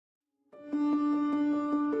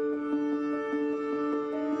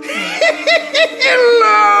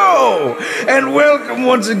Hello, and welcome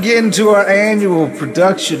once again to our annual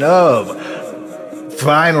production of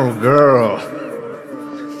Final Girl.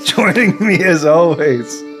 Joining me as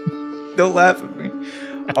always, don't laugh at me,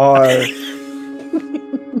 are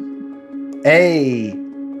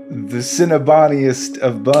the Cinnaboniest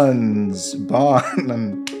of buns, Bon.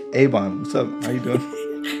 I'm Abon. What's up? How you doing?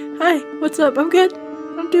 Hi, what's up? I'm good.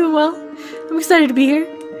 I'm doing well. I'm excited to be here.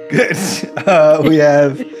 Good. We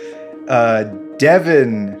have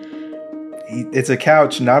Devin. It's a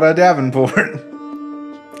couch, not a Davenport.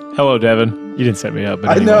 Hello, Devin. You didn't set me up. But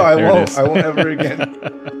I anyway, know. I won't. I won't ever again.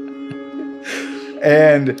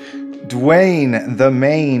 And Dwayne, the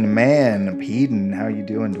main man, Peden. How you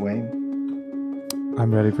doing, Dwayne?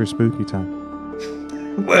 I'm ready for spooky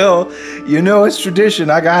time. Well, you know it's tradition.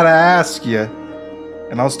 I gotta ask you,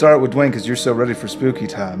 and I'll start with Dwayne because you're so ready for spooky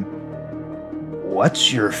time.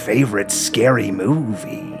 What's your favorite scary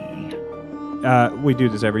movie? We do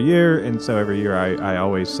this every year, and so every year I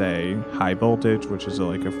always say High Voltage, which is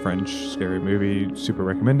like a French scary movie. Super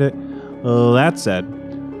recommend it. That said,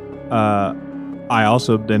 I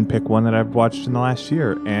also then pick one that I've watched in the last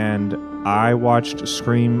year, and I watched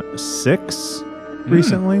Scream 6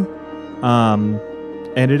 recently.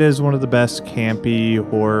 And it is one of the best campy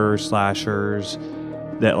horror slashers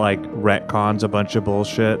that like retcons a bunch of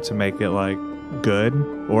bullshit to make it like good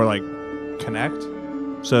or like connect.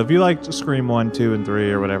 So if you liked Scream 1, 2, and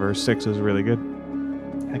 3 or whatever, 6 is really good.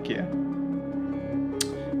 Heck yeah.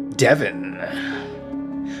 Devin,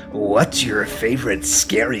 what's your favorite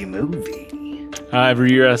scary movie?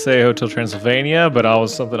 Every year I say Hotel Transylvania, but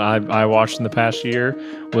always something I watched in the past year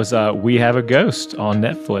was We Have a Ghost on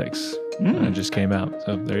Netflix. It just came out,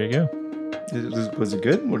 so there you go. Was it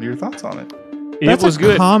good? What are your thoughts on it? That's it was a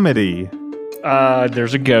good. comedy.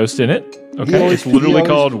 There's a ghost in it. Okay, it's literally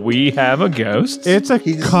called We Have a Ghost. It's a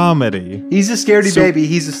comedy. He's a scaredy baby.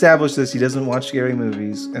 He's established this. He doesn't watch scary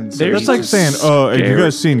movies, and so That's like saying, "Oh, have you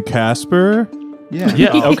guys seen Casper?" Yeah.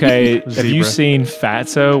 Yeah. Okay. Have Zebra. you seen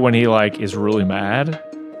Fatso when he like is really mad?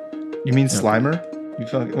 You mean Slimer? You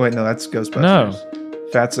feel like, wait, no, that's Ghostbusters. No.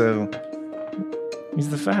 Fatso. He's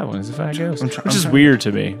the fat one. He's the fat ghost, which is weird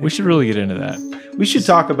to me. We should really get into that. We should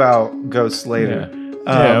talk about ghosts later.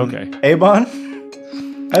 Yeah. Okay. Abon,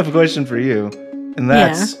 I have a question for you, and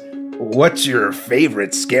that's, what's your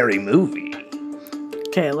favorite scary movie?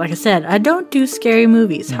 Okay, like I said, I don't do scary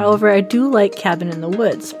movies. However, I do like Cabin in the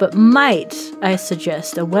Woods. But might I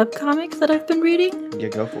suggest a webcomic that I've been reading? Yeah,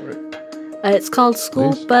 go for it. It's called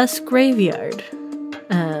School Bus Graveyard.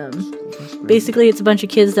 Basically, it's a bunch of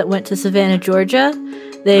kids that went to Savannah, Georgia.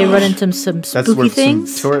 They run into some spooky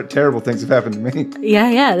things. Some terrible things have happened to me.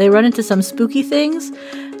 Yeah, they run into some spooky things.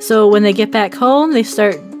 So when they get back home, they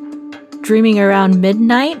start dreaming around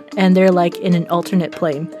midnight, and they're like in an alternate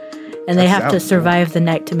plane. And they have to survive the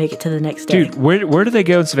night to make it to the next day. Dude, where do they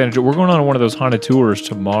go in Savannah? We're going on one of those haunted tours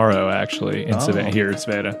tomorrow, actually, in Savannah, here in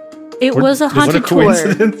Savannah. It was a haunted tour.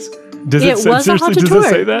 Coincidence. Does it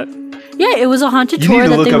say that? Yeah, it was a haunted You tour need to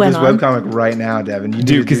that look they up went this on. webcomic right now, Devin.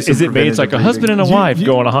 Dude, because is it made? It's like a husband and a wife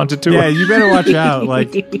go on a haunted tour. Yeah, you better watch out. Like,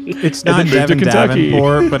 it's not Devin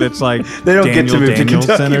Davenport, but it's like they don't get to move to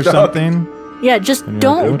Danielson Kentucky, or something. Yeah, just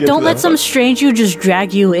don't let some stranger just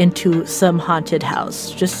drag you into some haunted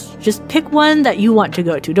house. Just pick one that you want to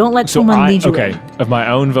go to. Don't let someone lead you in. Of my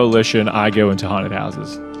own volition, I go into haunted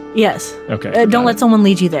houses. Yes. Okay. Don't let someone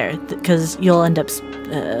lead you there, because you'll end up,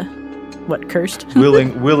 cursed?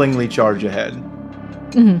 willingly charge ahead.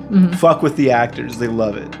 Fuck with the actors. They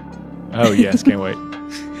love it. Oh, yes. Can't wait.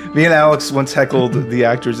 Me and Alex once heckled the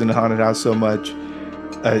actors in a haunted house so much,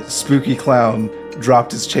 a spooky clown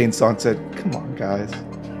dropped his chainsaw and said, "Come on, guys."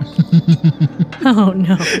 Oh,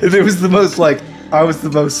 no. It was the most, I was the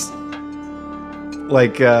most,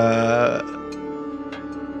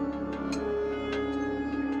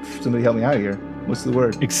 somebody help me out here. What's the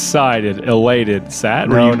word? Excited, elated, sad?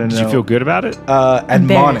 No. Did you feel good about it?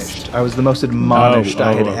 Admonished. I was the most admonished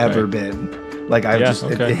I had ever been.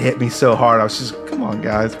 It hit me so hard. I was just, come on,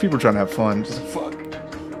 guys. People are trying to have fun. Just fuck.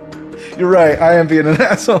 You're right. I am being an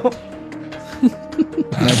asshole.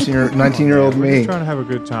 19-year-old me. Trying to have a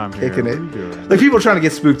good time here. Kicking it. Like, people are trying to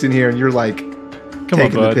get spooked in here, and you're like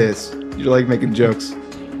taking the piss. You're like making jokes.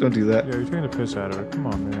 Don't do that. Yeah, you're taking the piss out of it. Come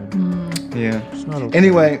on, man. Yeah. It's not okay.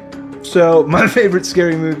 Anyway, so my favorite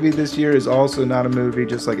scary movie this year is also not a movie,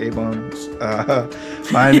 just like Avon's.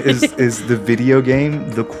 Mine is the video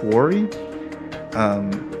game, The Quarry.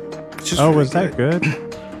 Was that good?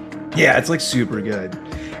 Yeah, it's like super good.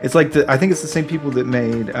 It's like I think it's the same people that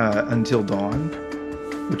made Until Dawn,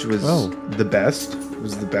 which was the best. It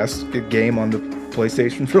was the best game on the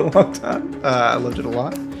PlayStation for a long time. I loved it a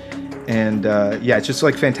lot. And yeah, it's just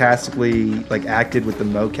like fantastically like acted with the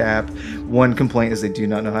mocap. One complaint is they do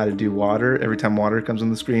not know how to do water. Every time water comes on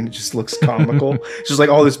the screen, it just looks comical. It's just like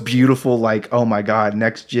all this beautiful, like, oh my god,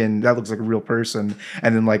 next gen, that looks like a real person.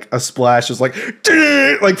 And then like a splash is like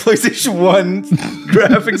PlayStation 1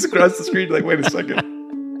 graphics across the screen. Like, wait a second.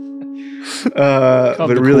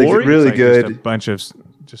 But really, really like good. Just a bunch of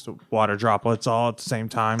just water droplets all at the same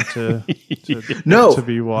time to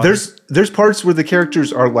be water. There's parts where the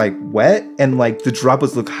characters are like wet and like the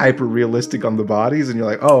droplets look hyper realistic on the bodies, and you're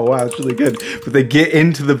like, oh wow, that's really good. But they get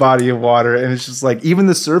into the body of water, and it's just like even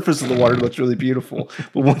the surface of the water looks really beautiful.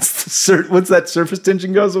 But once that surface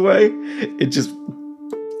tension goes away, it just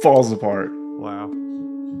falls apart. Wow,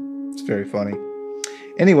 it's very funny.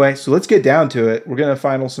 Anyway, so let's get down to it. We're gonna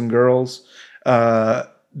final some girls.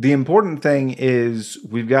 The important thing is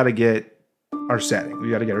we've got to get our setting. We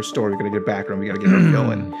got to get our story. We got to get a background. We got to get our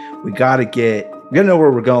villain. We got to know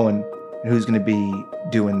where we're going and who's going to be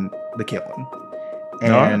doing the killing.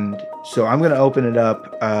 And so I'm going to open it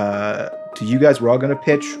up to you guys. We're all going to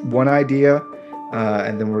pitch one idea,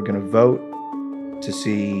 and then we're going to vote to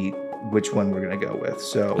see which one we're going to go with.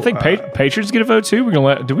 So I think patrons get a vote too. We're gonna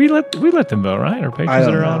let we let them vote, right? Or patrons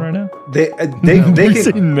that are on right now? They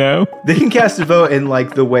can no. They can cast a vote in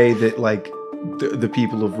like the way that like the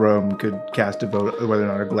people of Rome could cast a vote whether or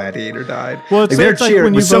not a gladiator died. Well, it's like they're like cheering,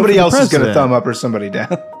 when you but somebody vote for the else is going to president. thumb up or somebody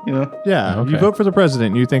down. You know? Yeah, Okay. you vote for the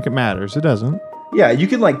president, you think it matters. It doesn't. Yeah, you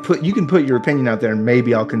can like put your opinion out there, and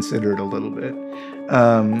maybe I'll consider it a little bit.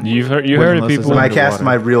 You heard it, unless people. When I underwater. cast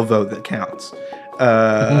my real vote, that counts. So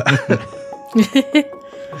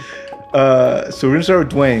we're gonna start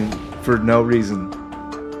with Dwayne for no reason.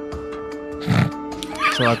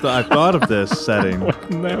 So I thought of this setting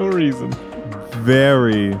No reason.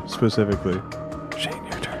 very specifically. Shane,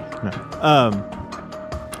 your turn. No.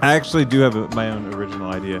 I actually do have my own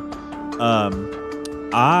original idea.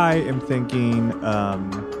 I am thinking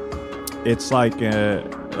it's like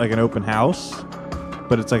an open house,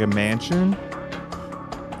 but it's like a mansion,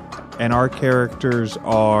 and our characters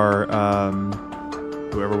are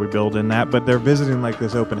whoever we build in that, but they're visiting like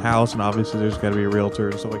this open house, and obviously there's got to be a realtor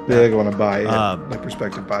and stuff like that. They're going to buy it, like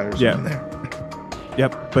prospective buyers in there.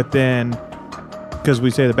 Yep, but then, because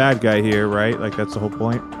we say the bad guy here, right? Like, that's the whole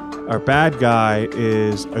point. Our bad guy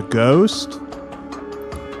is a ghost,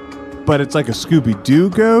 but it's like a Scooby-Doo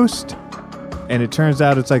ghost, and it turns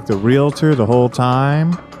out it's like the realtor the whole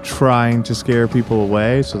time, trying to scare people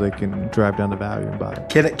away so they can drive down the value and buy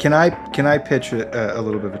it. Can I pitch a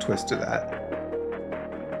little bit of a twist to that?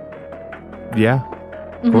 Yeah,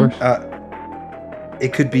 of course.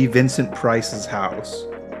 It could be Vincent Price's house,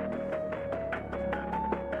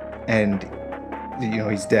 and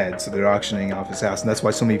he's dead, so they're auctioning off his house, and that's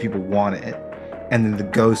why so many people want it. And then the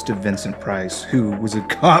ghost of Vincent Price, who was a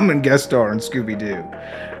common guest star in Scooby-Doo,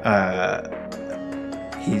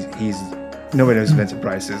 he's nobody knows who Vincent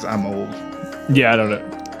Price is. I'm old. Yeah, I don't know.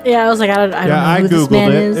 Yeah, I was like, I don't know who this Googled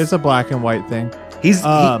man it. is. It's a black and white thing.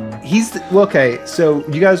 Okay, so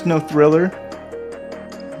you guys know Thriller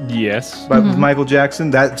Yes. by Michael Jackson,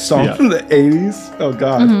 that song from the 80s. Oh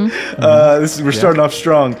god. We're starting off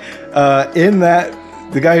strong. In that,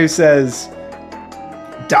 the guy who says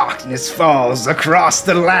darkness falls across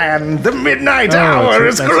the land, the midnight hour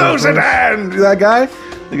is close at hand. That guy?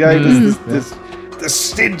 The guy who does the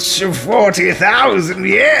stench of 40,000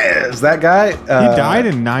 years. That guy? He died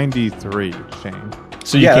in 93, Shane.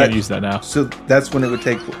 So you can't use that now. So that's when it would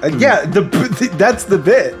take. That's the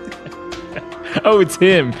bit. Oh, it's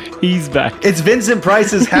him. He's back. It's Vincent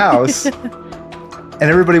Price's house, and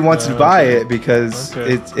everybody wants to buy it because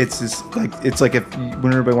it's like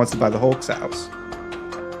when everybody wants to buy the Hulk's house.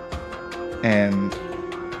 And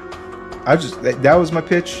that was my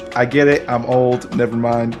pitch. I get it. I'm old. Never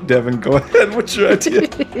mind. Devin, go ahead. What's your idea?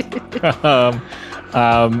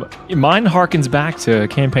 Mine harkens back to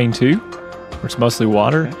Campaign 2, where it's mostly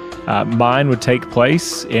water. Mine would take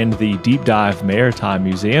place in the Deep Dive Maritime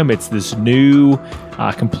Museum. It's this new,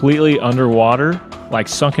 completely underwater, like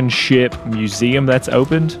sunken ship museum that's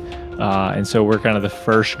opened. And so we're kind of the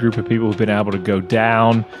first group of people who've been able to go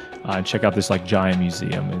down and check out this like giant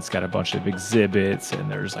museum. It's got a bunch of exhibits,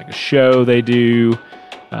 and there's like a show they do.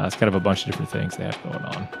 It's kind of a bunch of different things they have going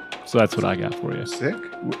on. So that's what I got for you. Sick.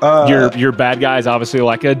 Your bad guy is obviously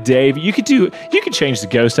like a Dave. You could change the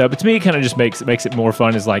ghost up, but to me, it kind of just makes it more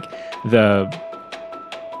fun. Is like the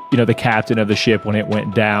captain of the ship when it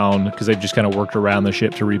went down, because they've just kind of worked around the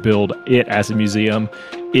ship to rebuild it as a museum.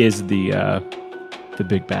 Is the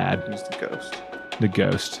big bad? Who's the ghost? The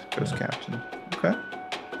ghost. Ghost captain. Okay.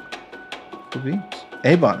 Cool beans.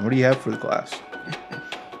 Avon, what do you have for the class?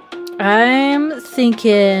 I'm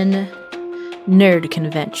thinking nerd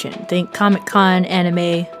convention. Think Comic-Con,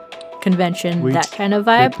 anime convention, that kind of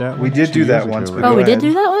vibe. We did do that once. Oh, we did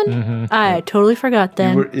do that one? Mm-hmm. I totally forgot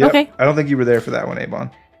then. Okay. I don't think you were there for that one, Avon.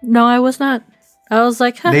 No, I was not. I was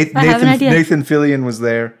like, I have an idea. Nathan Fillion was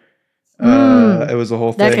there. It was a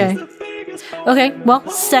whole thing. Okay. Okay, well,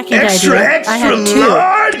 second Extra idea. I have two.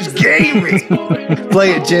 large gaming.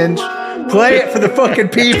 Play it, Ginge. Play it for the fucking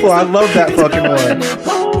people. I love that fucking one.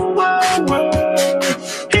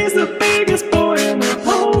 He's the biggest boy in the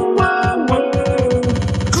whole wide world.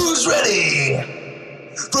 Who's ready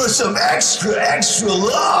for some extra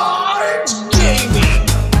large gaming?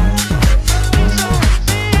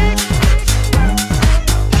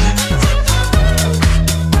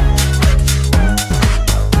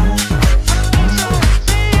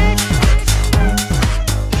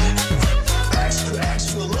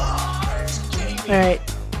 All right,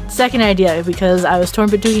 second idea, because I was torn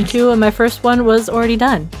between two and my first one was already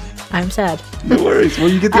done. I'm sad. No worries. Well,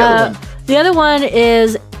 you get the other one. The other one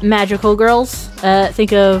is magical girls.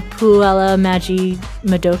 Think of Puella, Magi,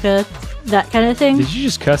 Madoka, that kind of thing. Did you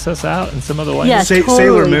just cuss us out in some other way? Yes.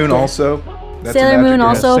 Sailor Moon also. That's Sailor a magic Moon girl.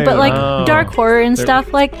 also, but like Oh. dark horror and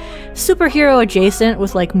stuff, like superhero adjacent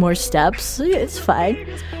with like more steps. It's fine.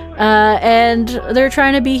 And they're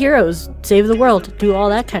trying to be heroes, save the world, do all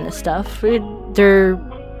that kind of stuff. They're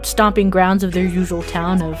stomping grounds of their usual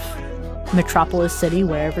town of Metropolis City,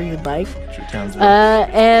 wherever you'd like.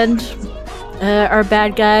 And our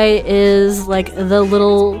bad guy is like the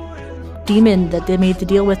little demon that they made to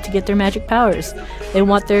deal with to get their magic powers. They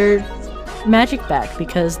want their magic back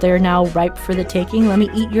because they're now ripe for the taking. Let me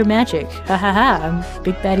eat your magic. Ha ha ha. I'm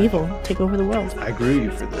big bad evil. Take over the world. I grew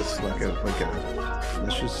you for this, like a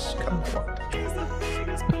delicious kumquat.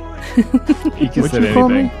 You could have said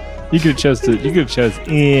anything. You could have chose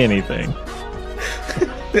anything.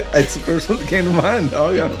 It's the first one that came to mind.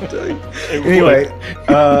 Oh yeah, I'll tell you. Anyway,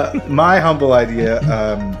 my humble idea,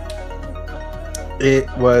 it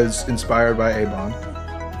was inspired by Avon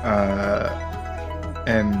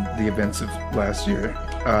and the events of last year.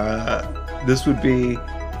 This would be,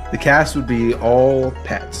 the cast would be all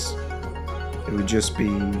pets. It would just be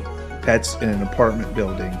pets in an apartment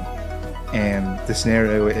building. And the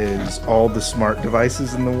scenario is all the smart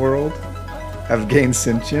devices in the world have gained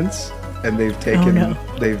sentience, and they've taken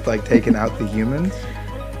taken out the humans,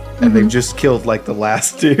 and they've just killed like the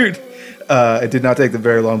last dude. It did not take them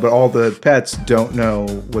very long, but all the pets don't know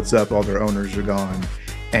what's up. All their owners are gone,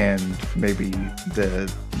 and maybe the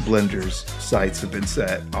Blender's sights have been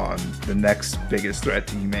set on the next biggest threat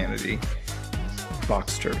to humanity: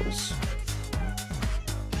 box turtles.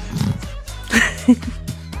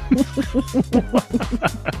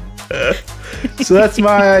 So that's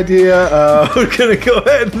my idea. We're gonna go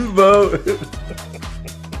ahead and vote.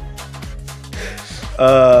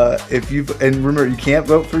 And remember, you can't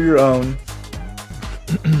vote for your own,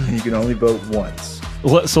 and you can only vote once.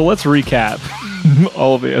 So let's recap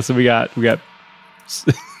all of it. So we got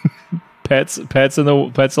pets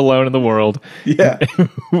alone in the world. Yeah,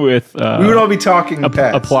 with we would all be talking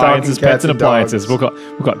pets, appliances, talking pets and appliances. dogs. We'll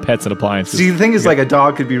call it pets and appliances. See, the thing is, like a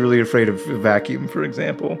dog could be really afraid of a vacuum, for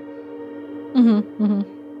example.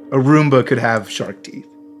 A Roomba could have shark teeth.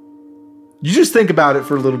 You just think about it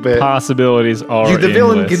for a little bit. Possibilities are The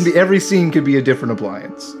villain endless. can be, every scene could be a different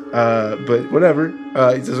appliance. But whatever.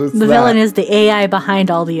 The villain is the AI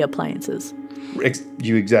behind all the appliances.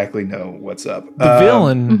 You exactly know what's up. The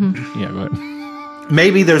villain. Yeah, go ahead.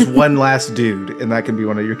 Maybe there's one last dude, and that can be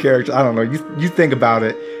one of your characters. I don't know. You think about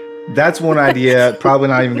it. That's one idea. Probably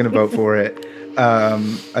not even going to vote for it.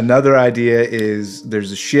 Another idea is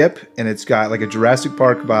there's a ship, and it's got like a Jurassic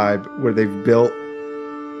Park vibe where they've built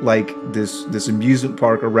like this amusement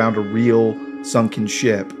park around a real sunken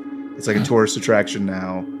ship. It's like a tourist attraction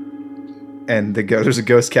now, and there's a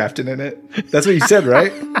ghost captain in it. That's what you said,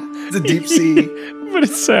 right? It's a deep sea. But it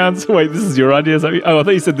sounds. Wait, this is your idea? I thought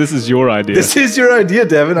you said this is your idea. This is your idea,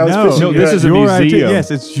 Devin. I was No, pitching No, you this that. is a your museum. idea. Yes,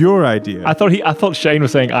 it's your idea. I thought Shane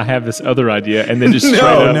was saying I have this other idea, and then just No, straight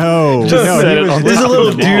up no, just no, said he it was on This is a top little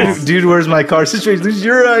of the balls. dude, where's my car situation. This is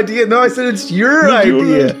your idea. No, I said it's your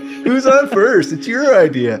idea. Who's on first? It's your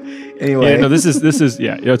idea. Anyway, Yeah, no, this is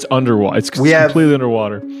it's underwater. It's completely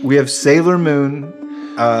underwater. we have Sailor Moon,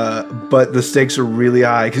 but the stakes are really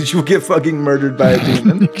high because you'll get fucking murdered by a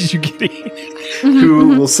demon Because you get eaten. who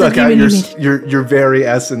will suck out demon your very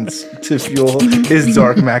essence to fuel his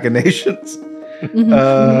dark machinations.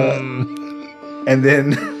 And then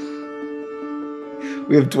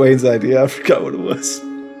we have Dwayne's idea. I forgot what it was.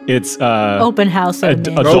 It's Open house.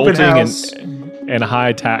 Open Open adulting house. and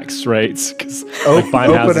high tax rates because Open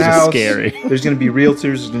buying houses house. is scary. There's going to be realtors.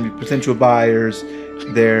 There's going to be potential buyers.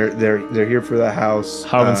 They're here for the house.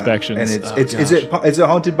 Home inspections. And is it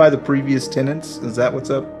haunted by the previous tenants? Is that what's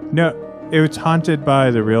up? No, it's haunted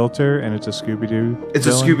by the realtor, and it's a Scooby-Doo. It's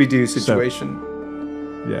villain. a Scooby-Doo situation.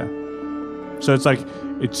 Yeah. So it's like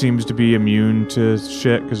it seems to be immune to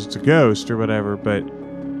shit because it's a ghost or whatever, but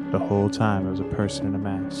the whole time it was a person in a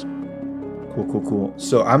mask. Cool.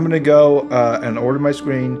 So I'm going to go and order my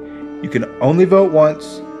screen. You can only vote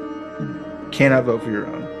once. Cannot vote for your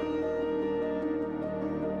own.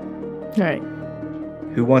 All right.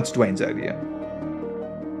 Who wants Dwayne's idea?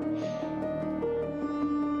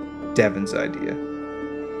 Devin's idea.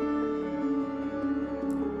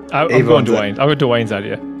 I'm going Dwayne. I'll go Dwayne's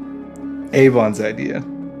idea. Avon's idea.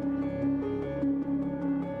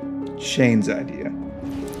 Shane's idea.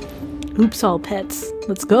 Oops, all pets.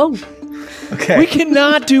 Let's go. Okay. We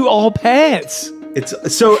cannot do all pets. It's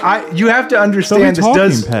so you have to understand this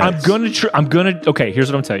does. Pets. Okay,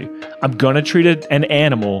 here's what I'm telling you. I'm gonna treat an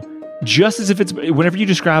animal just as if it's. Whenever you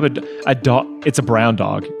describe a dog, it's a brown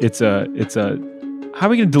dog. It's a. How are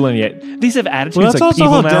we going to delineate? These have attitudes Well, that's like also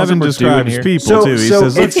people how now. Devin describes people too. He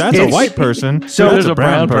says, "Look, that's a white person. So that's there's a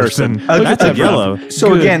brown person. That's a yellow." So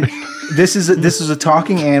Good. again, this is a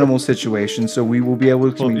talking animal situation. So we will be able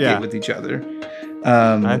to communicate with each other.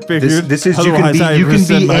 I figured. This is you can be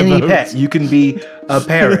any pet. You can be a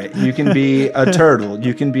parrot. You can be a turtle.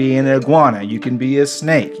 You can be an iguana. You can be a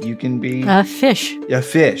snake. You can be A fish a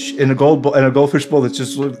fish in a goldfish bowl that's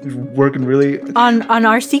just working really on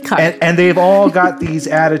our sea cart. and they've all got these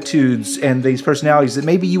attitudes and these personalities that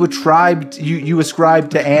maybe you ascribe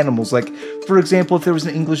to animals. Like, for example, if there was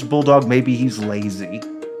an English bulldog, maybe he's lazy.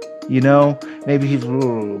 You know, maybe he's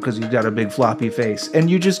because he's got a big floppy face, and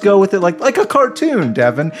you just go with it like a cartoon,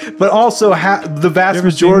 Devin. But also, the vast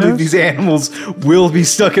majority of these animals will be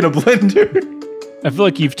stuck in a blender. I feel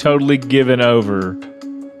like you've totally given over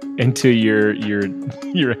into your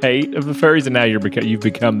hate of the furries, and now you've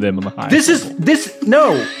become them on the high. This is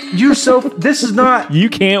not. You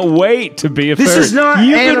can't wait to be a furry. This is not.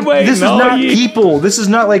 This is not people. This is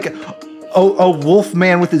not like a wolf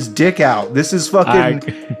man with his dick out. This is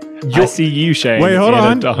fucking. I see you, Shane. Wait, hold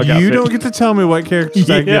on. You don't get to tell me what characters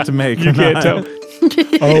I get to make. You can't tell.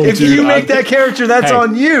 If you make that character, that's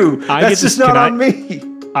on you. That's just not on me.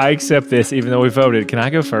 I accept this, even though we voted. Can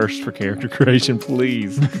I go first for character creation,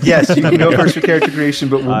 please? Yes, you can go first for character creation,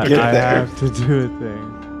 but we'll get I there. have to do a thing.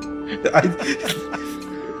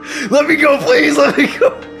 Let me go, please. Let me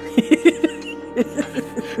go.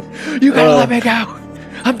 You gotta let me go.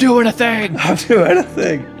 I'm doing a thing.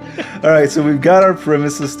 All right, so we've got our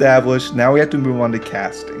premise established. Now we have to move on to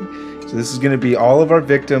casting. So this is going to be all of our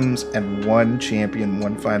victims and one champion,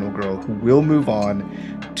 one final girl who will move on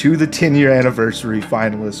to the 10-year anniversary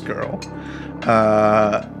finalist girl.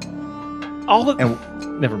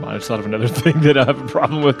 Never mind. I just thought of another thing that I have a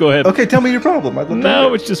problem with. Go ahead. Okay, tell me your problem.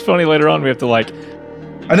 No, it's just funny later on. We have to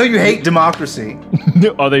I know you hate democracy.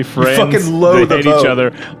 Are they friends? fucking loathe they hate the vote. each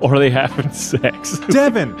other, or are they having sex?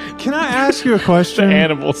 Devin, can I ask you a question? The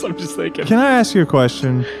animals. I'm just thinking. Can I ask you a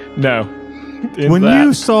question? No. When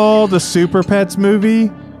you saw the Super Pets movie,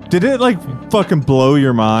 did it fucking blow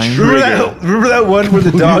your mind? Remember that one where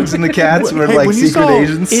the dogs and the cats were when you secret saw-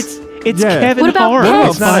 agents? It's Yeah. Kevin What about Hart. pets?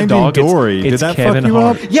 It's not a Finding dog. Dory. It's Did that Kevin fuck you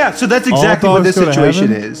Hart. up? Yeah, so that's exactly what dogs this go to situation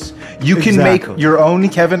heaven? is. You can make Exactly. your own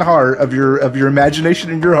Kevin Hart of your imagination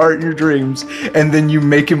and your heart and your dreams, and then you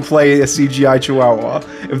make him play a CGI Chihuahua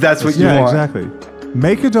if that's what you want. Exactly.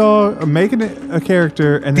 Make a dog, make a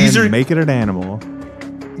character, and then make it an animal.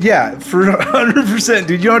 Yeah, for 100%,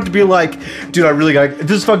 dude. You don't have to be like, dude, I really got this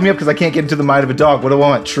is fucking me up because I can't get into the mind of a dog. What do I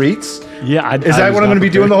want? Treats? Yeah. Is that what I'm going to be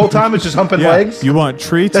doing the whole time? It's just humping legs? You want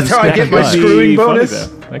treats? That's and how I snack get my butt. screwing Funny, bonus?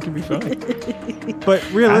 though. That could be funny. But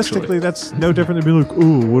realistically, that's no different than being like,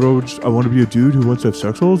 "Ooh, I want to be a dude who wants to have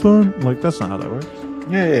sex all the time." Like, that's not how that works.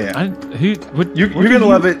 Yeah. You're You're going to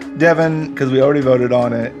love it, Devin, because we already voted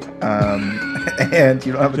on it. And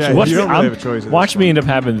you don't have a choice. you don't really have a choice. Watch me end up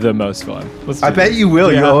having the most fun. I bet you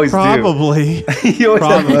will. You always probably. do. You always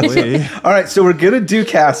have the most Probably. fun. All right, so we're gonna do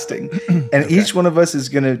casting, and each one of us is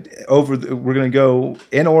gonna we're gonna go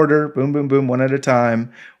in order, boom, boom, boom, one at a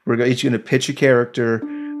time. We're each gonna pitch a character.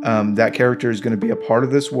 That character is gonna be a part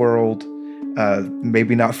of this world,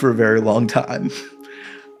 maybe not for a very long time.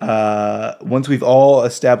 Once we've all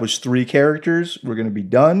established 3 characters, we're gonna be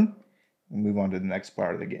done. We'll move on to the next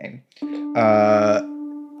part of the game.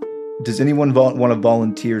 Does anyone want to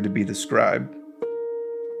volunteer to be the scribe?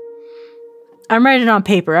 I'm writing on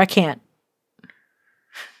paper. I can't.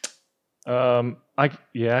 I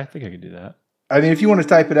think I could do that. I mean, if you want to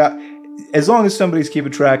type it out, as long as somebody's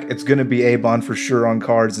keeping track, it's going to be Abon for sure on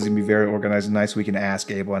cards. It's going to be very organized and nice. We can ask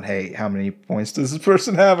Abon, hey, how many points does this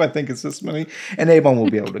person have? I think it's this many. And Abon will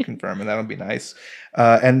be able to confirm, and that'll be nice.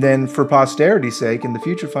 And then for posterity's sake, in the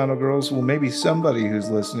future Final Girls, well, maybe somebody who's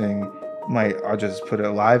listening I'll just put it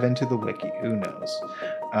live into the wiki. Who knows?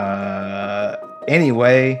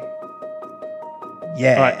 Anyway,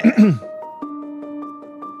 yeah.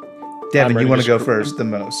 Devin, you want to go first the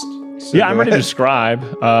most. So yeah, I'm ready to describe.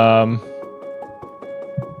 Give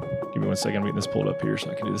me 1 second. I'm getting this pulled up here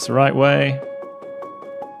so I can do this the right way.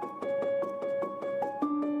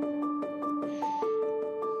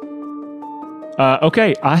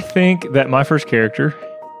 Okay, I think that my first character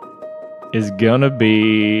is gonna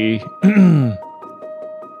be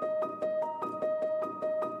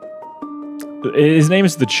his name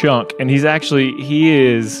is the Chunk, and he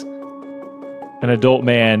is an adult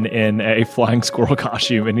man in a flying squirrel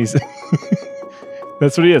costume, and he's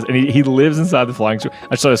that's what he is, and he lives inside the flying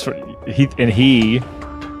squirrel. He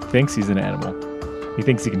thinks he's an animal. He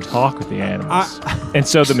thinks he can talk with the animals, and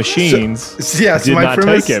so the machines did not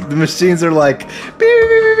take him. The machines are like, beep,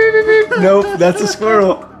 beep, beep, beep, beep. Nope, that's a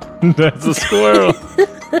squirrel. That's a squirrel.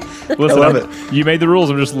 Listen, I love it. You made the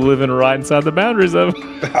rules. I'm just living right inside the boundaries of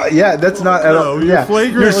them. Yeah, that's not at all. You're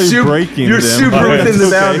flagrantly breaking You're them. super within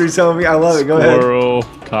the boundaries, homie. I love it. Go ahead. Squirrel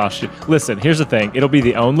costume. Listen, here's the thing. It'll be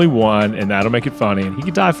the only one, and that'll make it funny. And he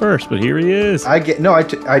could die first, but here he is. I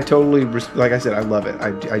totally, like I said, I love it.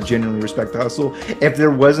 I genuinely respect the hustle. If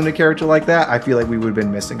there wasn't a character like that, I feel like we would have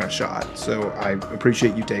been missing our shot. So I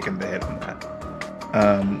appreciate you taking the hit on that.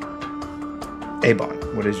 Abon,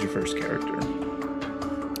 what is your first character?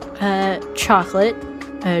 Chocolate,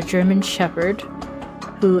 a German Shepherd,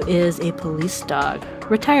 who is a police dog,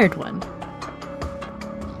 retired one.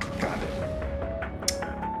 Got it.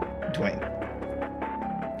 Dwayne,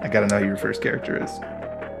 I gotta know who your first character is.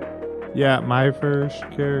 Yeah, my first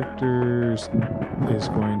character is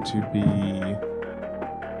going to be...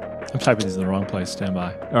 I'm typing these in the wrong place. Stand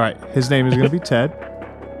by. All right, his name is going to be Ted.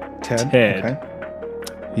 Ted? Ted. Okay.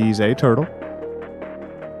 He's a turtle.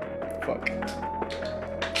 Fuck.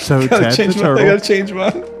 So Ted the turtle. I gotta change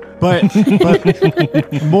mine. But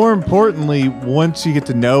more importantly, once you get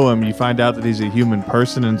to know him, you find out that he's a human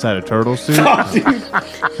person inside a turtle suit.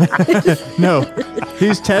 No,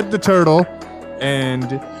 he's Ted the turtle,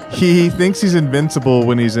 and he thinks he's invincible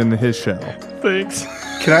when he's in his shell. Thanks.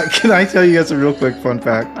 Can I tell you guys a real quick fun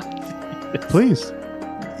fact? Please.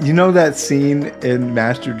 You know that scene in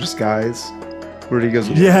Master Disguise where he goes,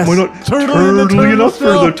 yes, why not turtle enough for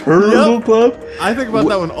the turtle club? I think about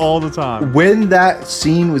that one all the time. When that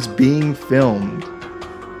scene was being filmed,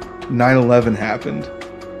 9/11 happened,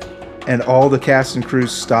 and all the cast and crew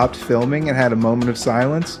stopped filming and had a moment of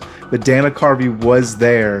silence. But Dana Carvey was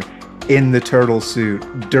there in the turtle suit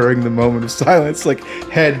during the moment of silence, like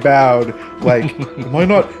head bowed, like, am I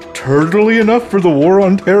not turtly enough for the war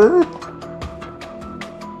on terror?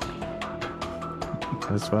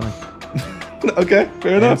 That's funny. Okay,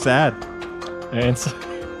 fair And enough. sad. And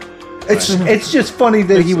It's just funny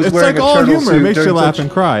that he was It's wearing like a all turtle humor. suit It makes you during laugh such-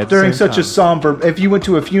 and cry at the during same such a time. somber. If you went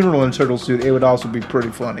to a funeral in a turtle suit, it would also be pretty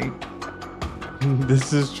funny.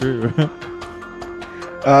 This is true.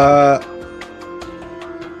 I'm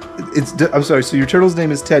sorry. So your turtle's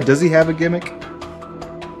name is Ted. Does he have a gimmick?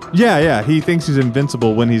 Yeah. He thinks he's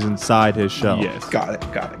invincible when he's inside his shell. yes. Got it.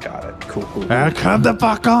 Cool. Come the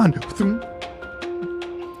fuck on.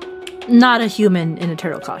 Not a human in a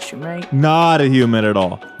turtle costume, right? Not a human at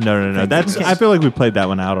all. No. That's. goodness. I feel like we played that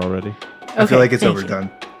one out already. I feel like it's thank you. overdone.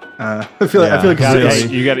 I feel like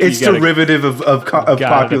it's derivative of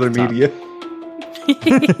popular media.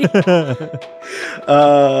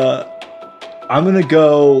 I'm gonna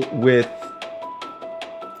go with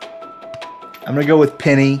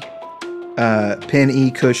Penny.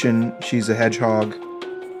 Penny Cushion. She's a hedgehog.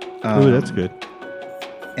 Ooh, that's good.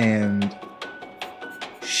 And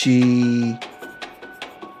she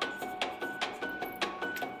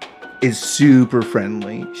is super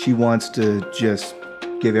friendly. She wants to just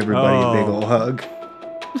give everybody a big old hug.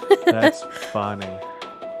 That's funny.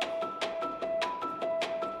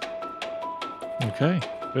 Okay.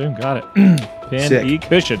 Boom. Got it. Pen Sick. E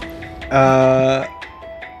cushion.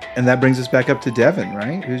 And that brings us back up to Devin,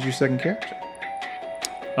 right? Who's your second character?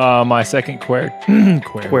 My second character.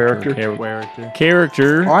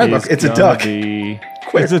 Character. Oh, look, it's a duck.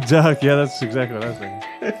 It's a duck. Yeah, that's exactly what I was thinking.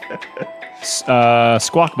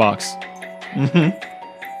 Squawk Box. Mm-hmm.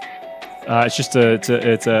 It's just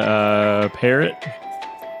a parrot.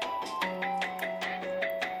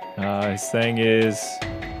 His thing is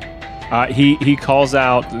he calls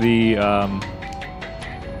out the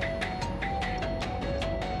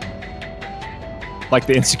like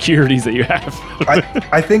the insecurities that you have.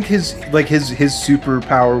 I think his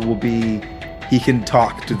superpower will be he can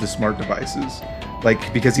talk to the smart devices,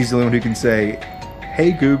 like because he's the only one who can say,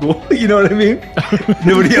 "Hey Google," you know what I mean?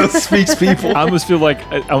 Nobody else speaks people. I almost feel like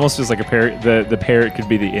a parrot. The parrot could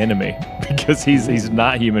be the enemy because he's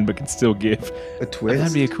not human but can still give a twist.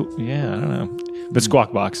 That'd be a cool. Yeah, I don't know. But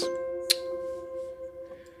Squawk Box.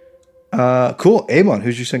 Cool. Amon,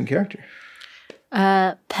 who's your second character?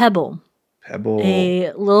 Pebble. Pebble.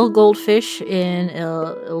 A little goldfish in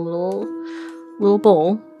a little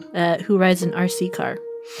bowl who rides an RC car.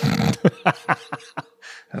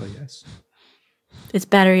 Hell yes. It's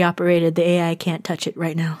battery operated. The AI can't touch it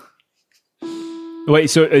right now. Wait,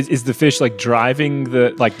 so is the fish like driving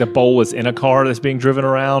the bowl is in a car that's being driven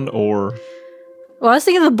around, or? Well, I was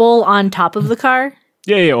thinking the bowl on top of the car.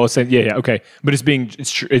 Yeah. Well, okay, but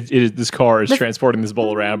this car is transporting this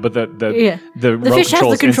bowl around, but the fish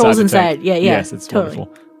has the controls inside. Yeah. Yes, it's totally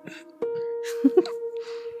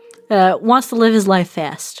wonderful. Wants to live his life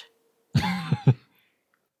fast.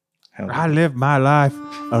 I live my life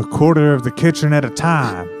a quarter of the kitchen at a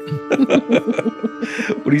time.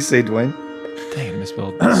 What do you say, Dwayne? Dang, I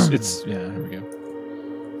misspelled. It's here we go.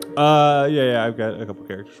 Yeah, I've got a couple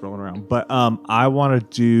characters rolling around, but I want to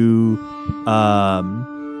do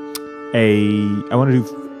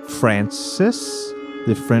Frances,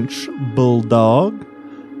 the French bulldog,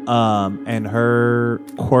 and her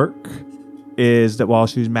quirk is that while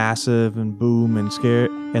she's massive and boom and scary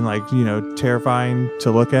and terrifying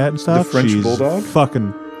to look at and stuff, the French bulldog,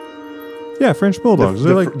 French bulldogs.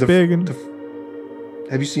 They're big and.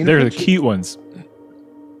 Have you seen? They're the cute ones. They're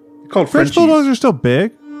called French bulldogs are still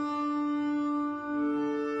big.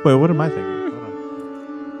 Wait, what am I thinking? Hold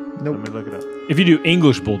on. Nope. Let me look it up. If you do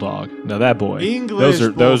English bulldog, now that boy. English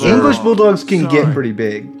English bulldogs can get pretty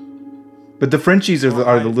big, but the Frenchies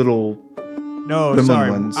are the little. No,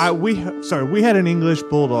 ones. We had an English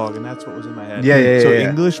bulldog, and that's what was in my head. Yeah.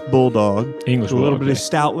 English bulldog, a little bit of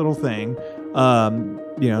stout little thing.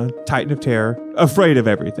 Titan of terror, afraid of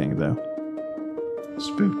everything though.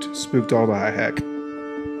 Spooked all the high heck.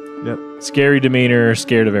 Yep. Scary demeanor,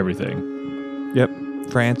 scared of everything. Yep.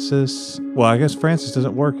 Frances. Well, I guess Frances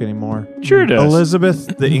doesn't work anymore. Sure does.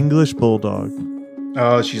 Elizabeth, the English bulldog.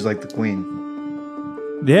 Oh, she's like the queen.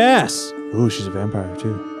 Yes. Ooh, she's a vampire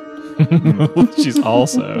too. She's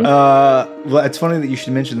also. Well, it's funny that you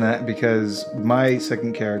should mention that because my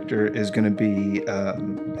second character is going to be.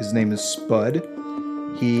 His name is Spud.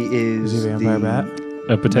 He is he a vampire bat?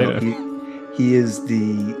 A potato. No, he is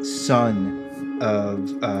the son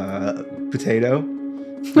of Potato,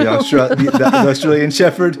 the Australian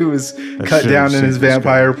Shepherd who was cut down in his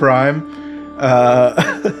vampire prime,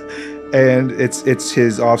 and it's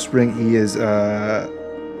his offspring. He is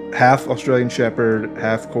half Australian Shepherd,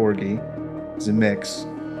 half Corgi. It's a mix.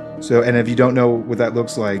 So, and if you don't know what that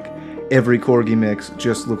looks like, every Corgi mix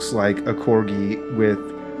just looks like a Corgi with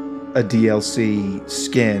a DLC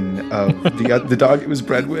skin of the dog it was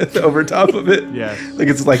bred with over top of it. Yes. Like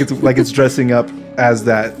it's dressing up as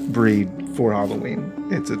that breed for Halloween.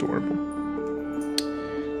 It's adorable.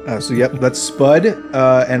 So yep, that's Spud,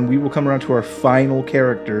 and we will come around to our final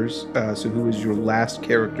characters. So who is your last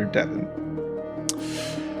character, Devin?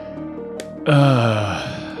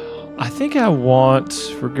 I think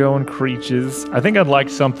we're going creatures. I think I'd like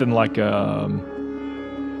something like a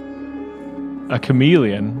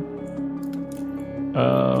chameleon.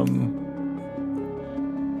 I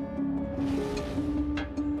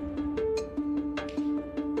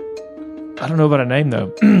don't know about a name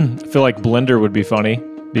though. I feel like Blender would be funny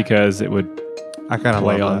because it would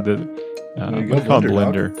play on the. What called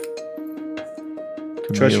Blender?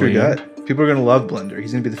 Trust your gut. People are gonna love Blender.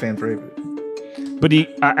 He's gonna be the fan favorite. But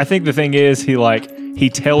I think the thing is, he tells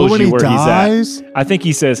you where he's at. I think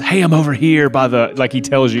he says, "Hey, I'm over here by the." Like he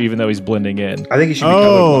tells you, even though he's blending in. I think he should be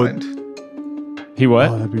colorblind. He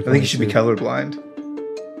what? I think he should be colorblind.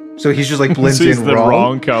 So he's just like blends so he's in the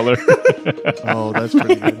wrong color. Oh, that's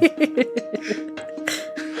pretty good.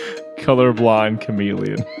 Colorblind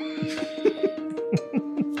chameleon.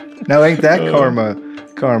 Now ain't that karma?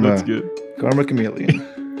 That's good. Karma chameleon.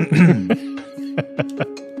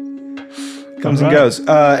 Comes and goes.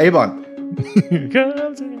 Avon.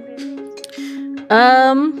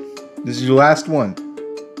 This is your last one.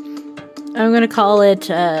 I'm gonna call it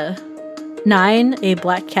 9, a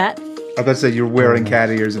black cat. I was about to say you're wearing cat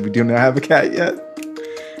ears and we do not have a cat yet.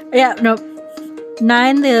 Yeah, no.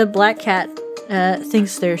 9, the black cat,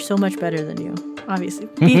 thinks they're so much better than you. Obviously.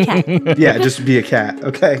 Be a cat. Yeah, just be a cat.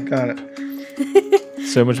 Okay, got it.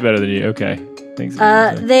 So much better than you. Okay. Thanks.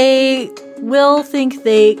 They will think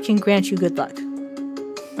they can grant you good luck.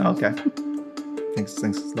 Okay. Thinks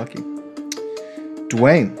it's lucky.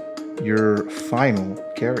 Dwayne, your final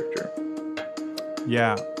character.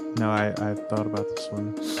 Yeah. No, I've thought about this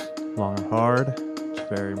one long and hard. It's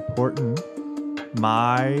very important.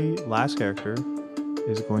 My last character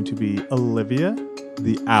is going to be Olivia,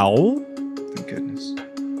 the owl. Thank goodness.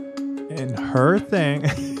 And her thing,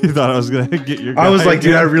 you thought I was going to get your guy I was like,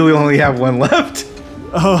 again? dude, I really only have one left.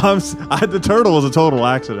 Oh, the turtle was a total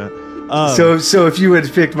accident. So if you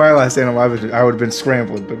had picked my last animal, I would have been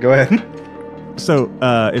scrambling, but go ahead. So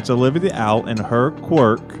it's Olivia the owl, and her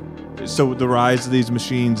quirk. So the rise of these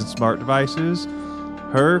machines and smart devices,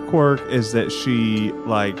 her quirk is that she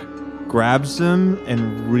like grabs them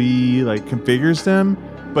and configures them,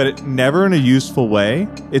 but never in a useful way.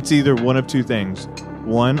 It's either one of two things.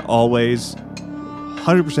 One, always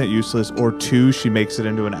 100% useless, or two, she makes it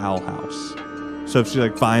into an owl house. So if she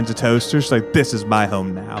like finds a toaster, she's like, this is my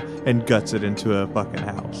home now, and guts it into a fucking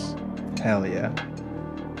house. Hell yeah.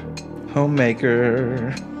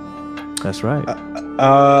 Homemaker. That's right.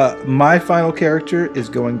 My final character is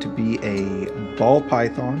going to be a ball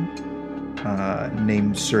python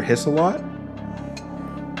named Sir Hissalot.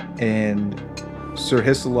 And Sir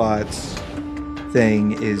Hissalot's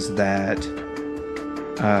thing is that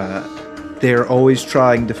they're always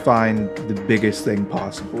trying to find the biggest thing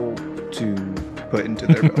possible to put into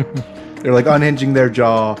their bill. They're like unhinging their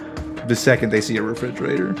jaw the second they see a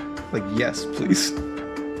refrigerator. Like, yes, please.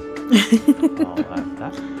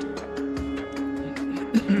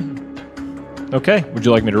 Okay, would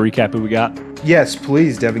you like me to recap who we got? Yes,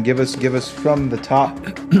 please, Devin. Give us from the top.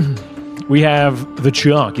 We have the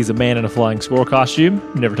Chunk. He's a man in a flying squirrel costume.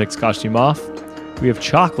 Never takes the costume off. We have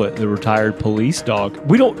Chocolate, the retired police dog.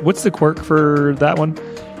 What's the quirk for that one?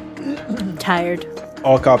 Tired.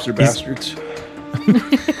 All cops are bastards.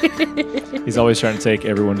 He's always trying to take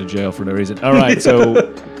everyone to jail for no reason. All right,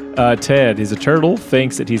 so Ted is a turtle,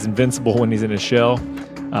 thinks that he's invincible when he's in his shell.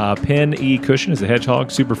 Pen E. Cushion is a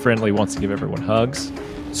hedgehog, super friendly, wants to give everyone hugs.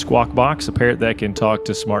 Squawk Box, a parrot that can talk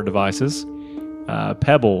to smart devices.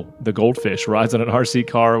 Pebble, the goldfish, rides on an RC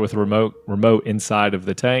car with a remote inside of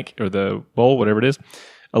the tank or the bowl, whatever it is.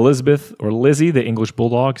 Elizabeth, or Lizzie, the English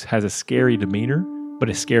bulldog, has a scary demeanor, but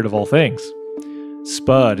is scared of all things.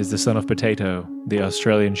 Spud is the son of Potato, the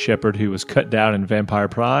Australian shepherd who was cut down in Vampire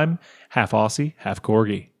Prime, half Aussie, half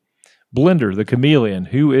Corgi. Blender, the chameleon,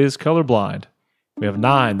 who is colorblind. We have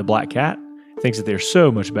Nine, the black cat, thinks that they're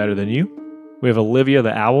so much better than you. We have Olivia,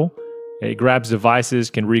 the owl. It grabs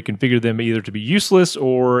devices, can reconfigure them either to be useless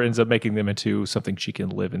or ends up making them into something she can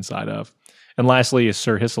live inside of. And lastly is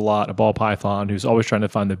Sir Hissalot, a ball python who's always trying to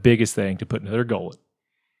find the biggest thing to put into their gullet.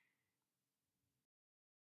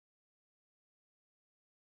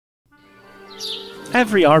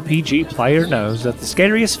 Every RPG player knows that the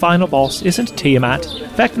scariest final boss isn't Tiamat,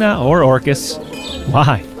 Vecna, or Orcus.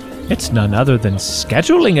 Why? It's none other than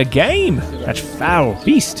scheduling a game, that foul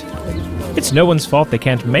beast. It's no one's fault they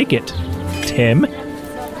can't make it, Tim.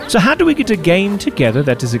 So how do we get a game together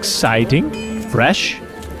that is exciting, fresh,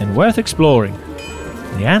 and worth exploring?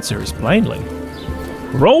 The answer is plainly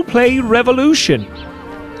Roleplay Revolution.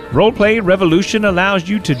 Roleplay Revolution allows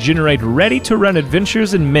you to generate ready-to-run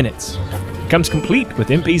adventures in minutes. It comes complete with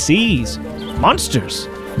NPCs, monsters,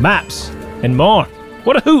 maps, and more.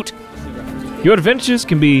 What a hoot! Your adventures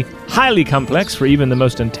can be highly complex for even the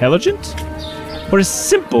most intelligent, or as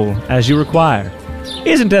simple as you require.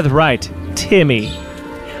 Isn't that right, Timmy?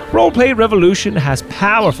 Roleplay Revolution has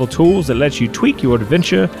powerful tools that let you tweak your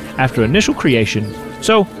adventure after initial creation,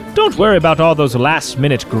 so don't worry about all those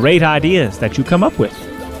last-minute great ideas that you come up with.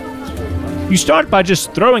 You start by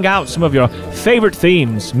just throwing out some of your favorite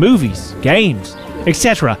themes, movies, games,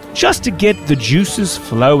 etc., just to get the juices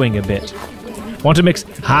flowing a bit. Want to mix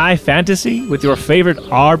high fantasy with your favorite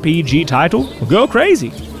RPG title? Well, go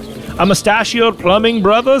crazy. A mustachioed plumbing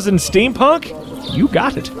brothers and steampunk? You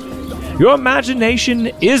got it. Your imagination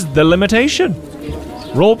is the limitation.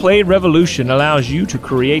 Roleplay Revolution allows you to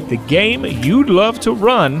create the game you'd love to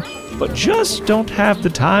run, but just don't have the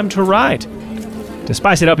time to write. To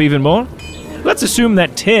spice it up even more, let's assume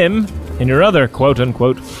that Tim and your other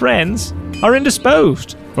quote-unquote friends are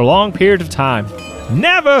indisposed for a long period of time.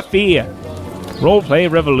 Never fear. Roleplay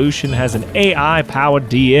Revolution has an AI-powered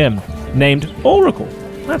DM named Oracle.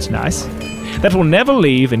 That's nice. That will never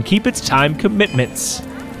leave and keep its time commitments.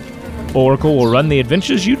 Oracle will run the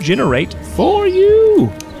adventures you generate for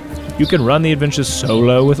you. You can run the adventures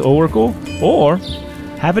solo with Oracle, or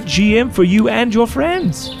have a GM for you and your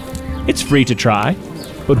friends. It's free to try,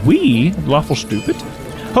 but we, Lawful Stupid,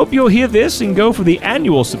 hope you'll hear this and go for the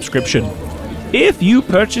annual subscription. If you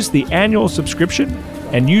purchase the annual subscription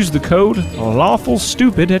and use the code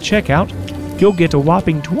LawfulStupid at checkout, you'll get a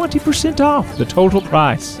whopping 20% off the total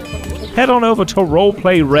price. Head on over to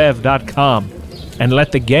roleplayrev.com and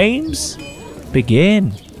let the games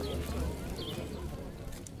begin.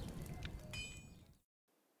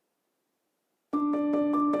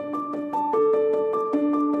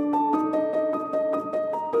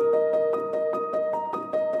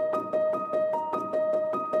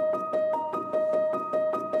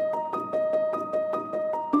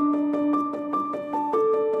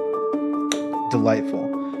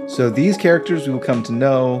 Delightful. So these characters we will come to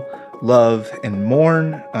know, love, and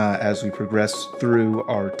mourn as we progress through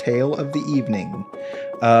our tale of the evening.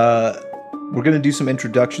 We're going to do some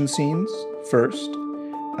introduction scenes first.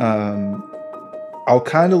 I'll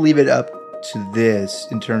kind of leave it up to this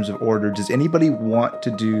in terms of order. Does anybody want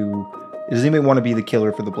to be the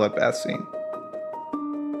killer for the bloodbath scene?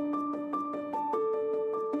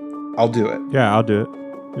 I'll do it. Yeah, I'll do it.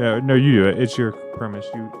 Yeah, no, you do it. It's your premise.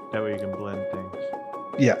 That way you can blend things.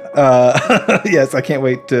 Yeah. Yes, I can't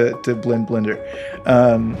wait to blend Blender.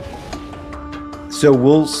 So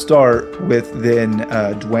we'll start with then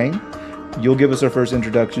Dwayne. You'll give us our first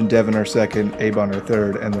introduction, Devin our second, Avon our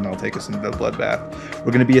third, and then I'll take us into the bloodbath.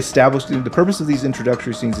 We're going to be establishing, the purpose of these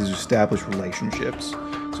introductory scenes is to establish relationships.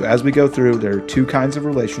 So as we go through, there are two kinds of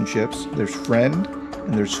relationships. There's friend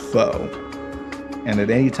and there's foe. And at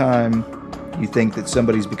any time you think that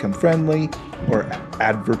somebody's become friendly or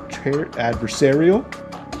adversarial,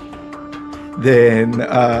 then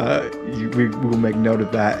we will make note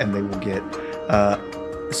of that, and they will get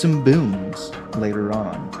some boons later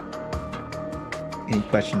on. Any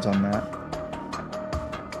questions on that?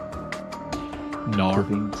 No.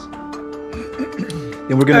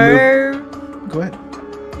 Then we're gonna move. Go ahead.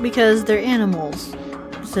 Because they're animals,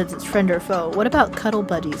 since it's friend or foe. What about cuddle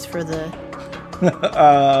buddies for the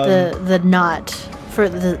the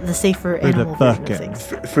safer animal version of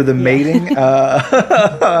things? For the mating,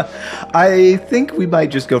 I think we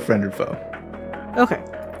might just go friend or foe. Okay.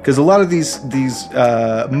 Because a lot of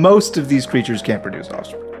most of these creatures can't produce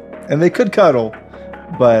offspring, and they could cuddle,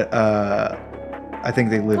 but I think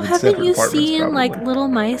they live in separate apartments. Haven't you seen probably. like little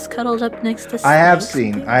mice cuddled up next to snakes? I have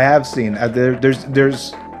seen.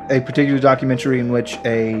 There's a particular documentary in which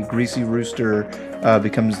a greasy rooster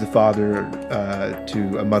becomes the father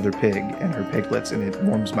to a mother pig and her piglets, and it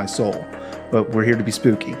warms my soul. But we're here to be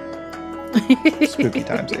spooky. Spooky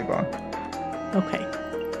times, Avon. Okay.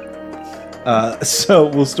 So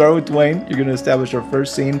we'll start with Dwayne. You're going to establish our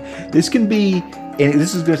first scene. This is going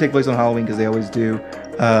to take place on Halloween, because they always do.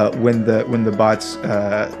 When the bots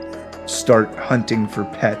start hunting for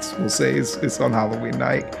pets, we'll say it's on Halloween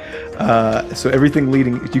night. So everything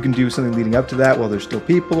you can do something leading up to that while there's still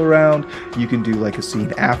people around. You can do like a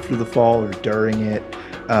scene after the fall or during it.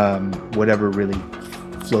 Whatever really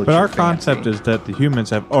floats. But our concept is that the humans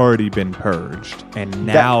have already been purged, and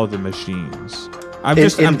now the machines.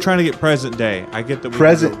 I'm trying to get present day. I get the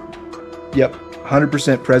present. Yep,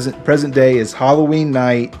 100% present. Present day is Halloween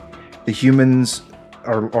night. The humans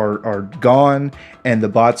are gone, and the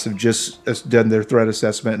bots have just done their threat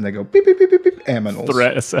assessment, and they go beep beep beep beep beep. Aminals.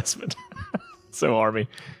 Threat assessment. So army.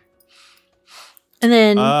 And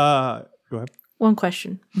then go ahead. One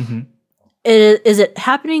question. Mm-hmm. Is it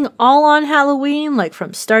happening all on Halloween, like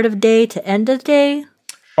from start of day to end of day?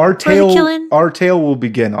 Our tale will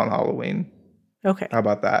begin on Halloween. Okay. How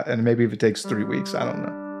about that? And maybe if it takes 3 weeks, I don't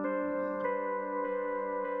know.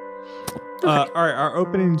 All right, our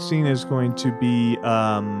opening scene is going to be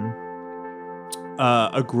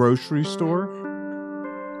a grocery store,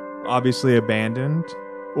 obviously abandoned,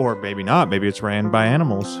 or maybe not. Maybe it's ran by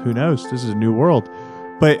animals. Who knows? This is a new world.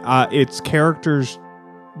 But it's characters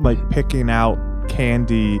like picking out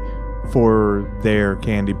candy for their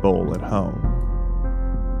candy bowl at home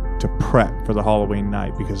to prep for the Halloween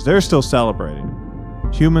night, because they're still celebrating.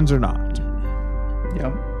 Humans are not.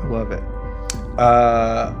 Yep, I love it.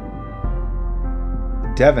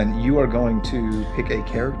 Devin, you are going to pick a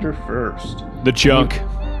character first. The chunk.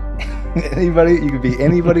 Anybody, you could be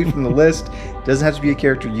anybody from the list. Doesn't have to be a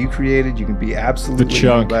character you created. You can be absolutely the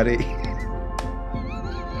chunk. Anybody.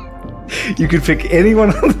 You could pick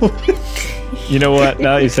anyone on the list. You know what?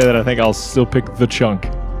 Now that you say that, I think I'll still pick the chunk.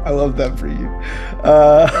 I love that for you.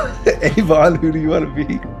 Avon, who do you want to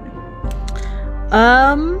be?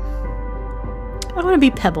 I want to be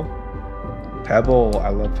Pebble. Pebble, I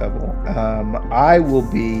love Pebble. I will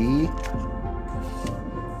be.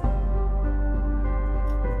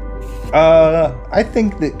 I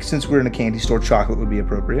think that since we're in a candy store, chocolate would be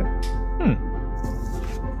appropriate.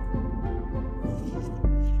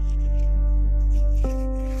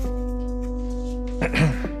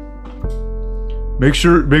 Make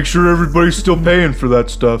sure everybody's still paying for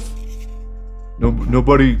that stuff.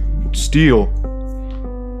 Nobody steal.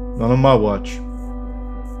 Not on my watch.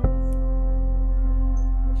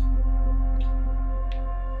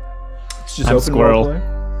 It's just I'm open Squirrel.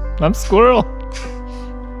 roleplay. I'm Squirrel.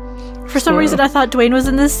 For some reason, I thought Dwayne was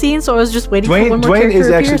in this scene, so I was just waiting for one more Dwayne character is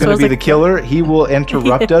to actually appear, so I going was to be the like, killer. He will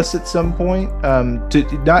interrupt us at some point.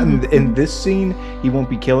 Not in this scene. He won't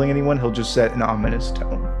be killing anyone. He'll just set an ominous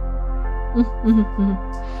tone.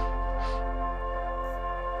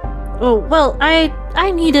 Oh well,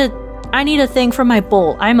 I need a thing for my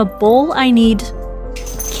bowl. I'm a bowl. I need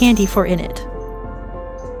candy for in it.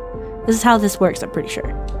 This is how this works. I'm pretty sure.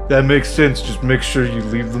 That makes sense. Just make sure you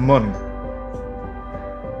leave the money.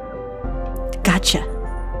 Gotcha.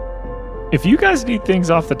 If you guys need things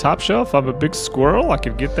off the top shelf, I'm a big squirrel. I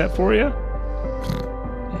could get that for you.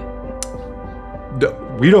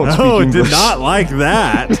 We don't speak Oh, English. did not like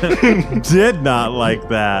that. Did not like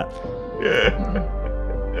that.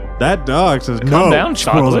 That dog says, Calm no, down,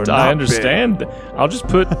 squirrels Chocolate. are I not understand. I'll just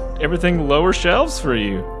put everything lower shelves for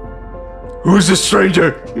you. Who's the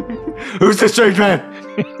stranger? Who's the strange man?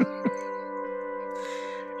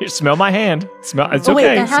 Here, smell my hand. Smell. It's Oh, wait,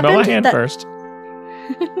 okay. that Smell my happened? hand That- first.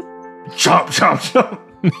 Chomp, chomp, chomp.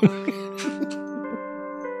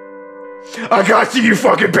 I got you, you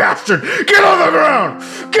fucking bastard! Get on the ground!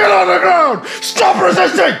 Get on the ground! Stop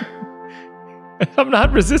resisting! I'm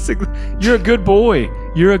not resisting. You're a good boy.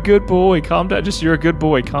 You're a good boy. Calm down. You're a good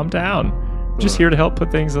boy. Calm down. I'm just here to help put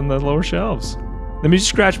things on the lower shelves. Let me just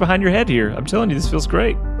scratch behind your head here. I'm telling you, this feels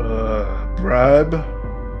great. Bribe?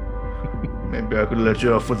 Maybe I could let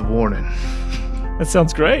you off with a warning. That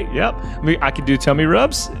sounds great. Yep. I could do tummy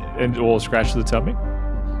rubs and we'll scratch the tummy.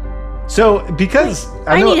 So, because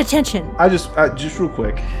I need attention. I just real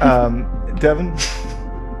quick, Devin,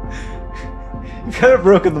 you've kind of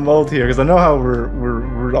broken the mold here because I know how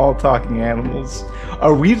we're all talking animals.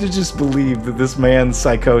 Are we to just believe that this man's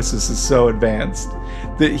psychosis is so advanced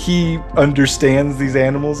that he understands these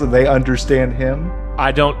animals and they understand him?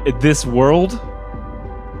 I don't. This world.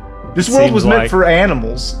 This world was Seems meant like- for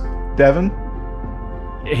animals, Devin.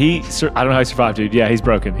 I don't know how he survived, dude. Yeah, he's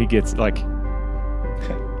broken. He gets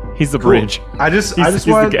he's the Cool. bridge. He's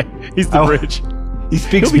He's the bridge. He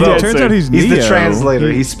speaks He'll be both. dead Turns soon. out he's He's the Neo.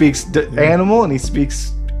 translator. He speaks animal and he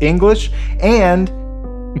speaks English, and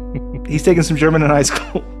he's taken some German in high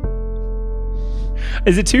school.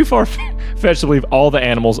 Is it too far fetched to believe all the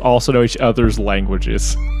animals also know each other's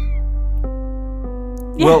languages?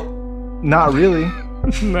 Yeah. Well, not really.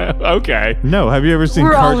 No. Okay. No, have you ever seen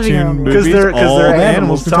We're all living our cartoon own movies? 'Cause they're All the animals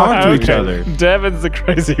animals can talk to talking. each other. Devin's the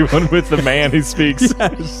crazy one with the man who speaks.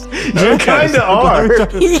 Yes. You kind of are.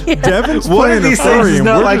 Devin's One of playing a these things furry is and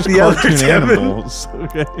not we're like just the other, cartoon Devin. animals.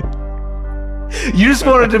 Okay. You just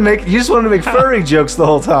wanted to make furry jokes the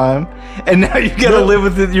whole time, and now you gotta live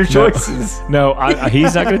with your choices. No,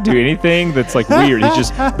 he's not going to do anything that's like weird. He's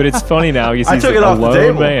just, but it's funny now. He's I took like it a off the lone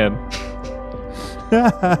table. man.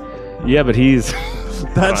 Yeah, but he's.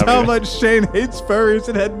 That's I how mean- much Shane hates furries.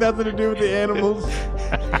 It had nothing to do with the animals.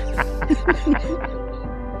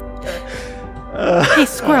 Hey,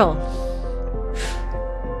 squirrel.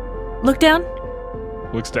 Look down.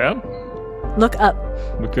 Looks down. Look up.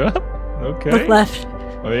 Look up. Okay. Look left.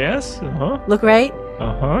 Oh yes. Uh huh. Look right.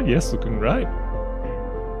 Uh huh. Yes, looking right.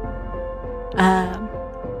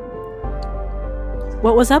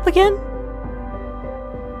 What was up again?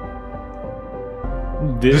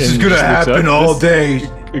 This is And gonna just looks happen up. all This-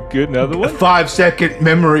 day. A good another A one. 5-second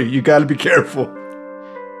memory. You gotta be careful.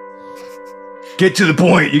 Get to the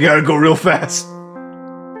point. You gotta go real fast.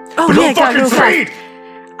 Oh But yeah, don't gotta fucking go fast.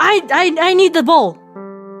 feed. I need the bowl.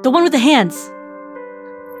 The one with the hands.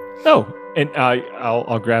 Oh, and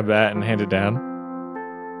I'll grab that and hand it down.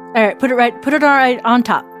 All right, put it right on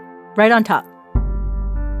top. Right on top.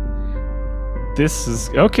 This is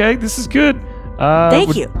okay. This is good.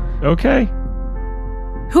 Thank you. Okay.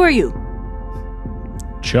 Who are you?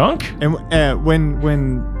 Chunk. And when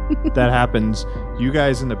that happens, you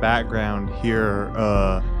guys in the background hear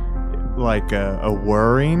like a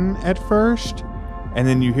whirring at first, and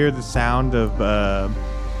then you hear the sound of the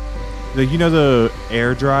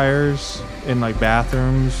air dryers in like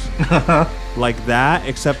bathrooms, like that,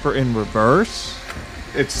 except for in reverse.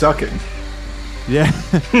 It's sucking. Yeah,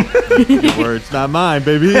 your words, not mine,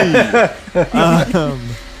 baby.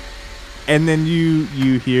 And then you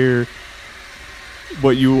hear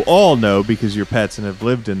what you all know because you're pets and have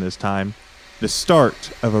lived in this time, the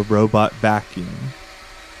start of a robot vacuum.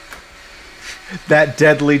 That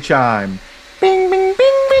deadly chime. Bing, bing,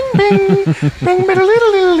 bing, bing, bing. Bing,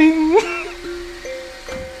 bing,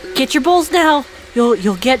 Get your bowls now.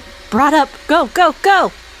 You'll get brought up. Go, go,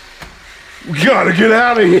 go. We gotta get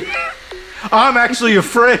out of here. I'm actually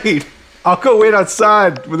afraid. I'll go wait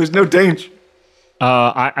outside where there's no danger.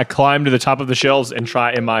 I climb to the top of the shelves and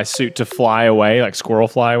try in my suit to fly away, like squirrel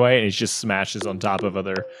fly away, and he just smashes on top of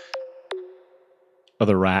other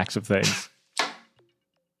racks of things.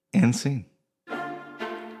 And scene.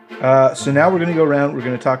 So now we're going to go around. We're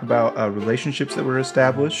going to talk about relationships that were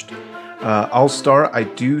established. I'll start. I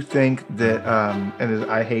do think that, and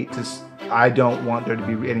I don't want there to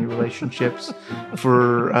be any relationships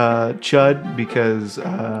for Chud because...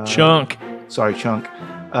 Chunk. Sorry, Chunk.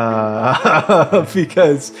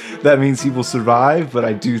 Because that means he will survive, but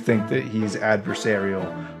I do think that he's adversarial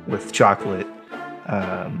with Chocolate.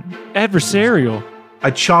 Adversarial?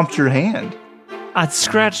 I chomped your hand. I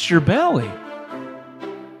scratched your belly.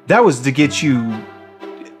 That was to get you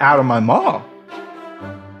out of my maw.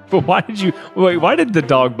 But why did the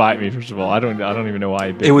dog bite me? First of all, I don't even know why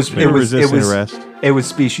he bit. It was arrest. It was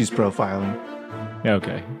species profiling.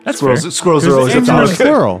 Okay, that's squirrels. fair. Squirrels are always up to no good.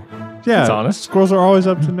 Squirrel. Yeah, it's honest. Squirrels are always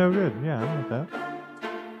up to no good. Yeah, I know that.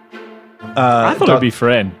 I thought it'd be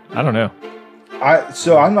friend. I don't know.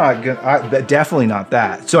 I'm not gonna. Definitely not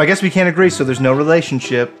that. So I guess we can't agree. So there's no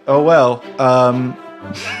relationship. Oh well.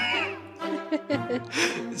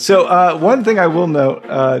 So one thing I will note,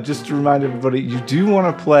 just to remind everybody, you do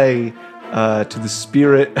want to play to the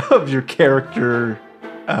spirit of your character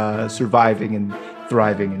surviving and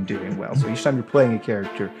thriving and doing well. So each time you're playing a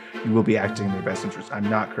character, you will be acting in their best interest. I'm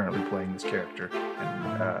not currently playing this character,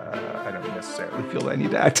 and I don't necessarily feel that I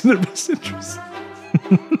need to act in their best interest.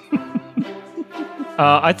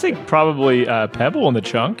 I think probably Pebble and the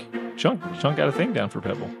Chunk. Chunk got a thing down for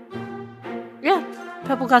Pebble. Yeah,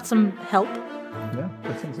 Pebble got some help. Yeah,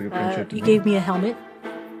 that seems like a friendship to He me. gave me a helmet.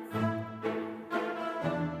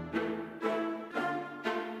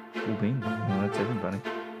 Cool beans. Well, that's everybody.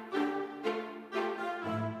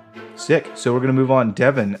 Sick. So we're going to move on.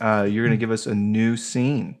 Devin, you're going to give us a new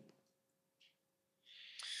scene.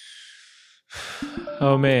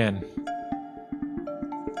 Oh man,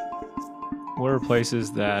 where are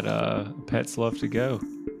places that pets love to go?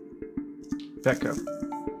 Petco.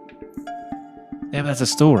 Yeah, but that's a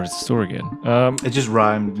store. It's a store again. It just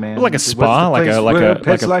rhymed, man. Like a spa, like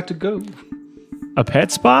pets a like to go. A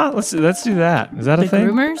pet spa? Let's do that. Is that a The thing?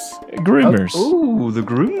 groomers? Groomers. Oh, the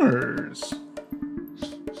groomers.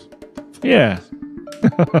 Yeah.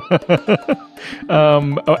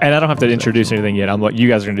 And I don't have to introduce anything yet. I'm like, you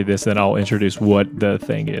guys are gonna do this, then I'll introduce what the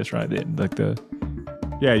thing is, right? Like the.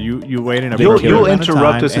 Yeah, you wait in a You'll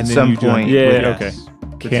interrupt us at some point. Yeah. Okay.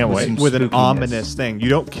 Can't wait. With an ominous thing. You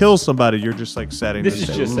don't kill somebody. You're just like setting. This the is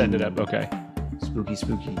stage. just setting it up. Okay.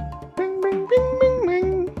 Spooky.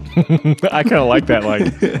 I kind of like that, like,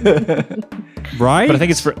 right? but I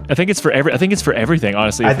think it's for everything.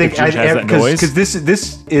 Honestly, I think it has that noise. because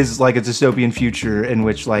this is like a dystopian future in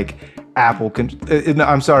which like Apple can.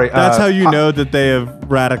 I'm sorry. That's how you know that they have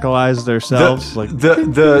radicalized themselves.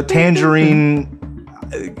 The Tangerine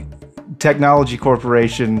Technology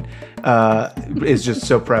Corporation is just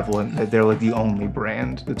so prevalent that they're like the only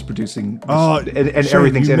brand that's producing this, and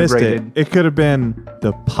everything's integrated. It could have been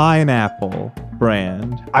the pineapple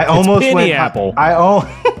brand. I almost Penny went Apple. I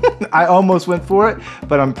almost went for it,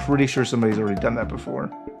 but I'm pretty sure somebody's already done that before.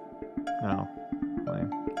 No.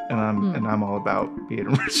 Lame. And I'm all about being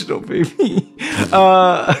original, baby.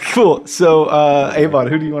 Cool. So, Avon,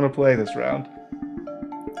 who do you want to play this round?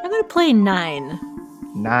 I'm going to play 9.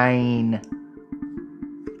 9.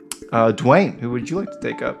 Dwayne, who would you like to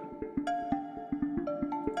take up?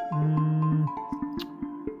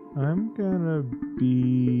 I'm gonna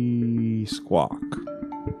be Squawk.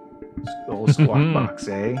 Old Squawk Box,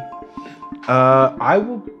 eh? I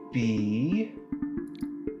will be.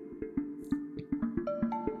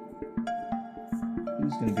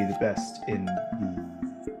 Who's going to be the best in the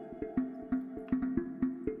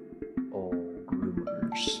old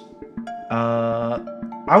groomers?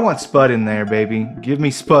 I want Spud in there, baby. Give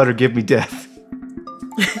me Spud or give me death.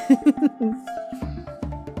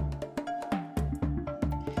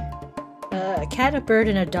 A cat, a bird,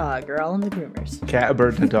 and a dog are all in the groomers. Cat, a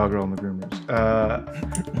bird, and a dog are all in the groomers.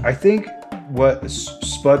 I think what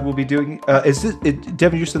Spud will be doing is this.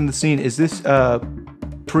 Devin, you're still in the scene. Is this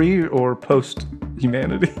pre or post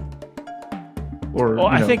humanity? Or well,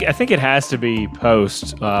 I think it has to be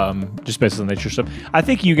post, just based on nature stuff. I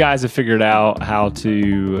think you guys have figured out how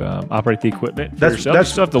to operate the equipment for yourself. You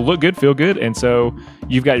still have to look good, feel good, and so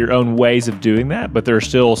you've got your own ways of doing that. But there are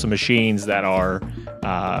still some machines that are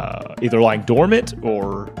either lying dormant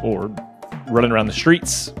or running around the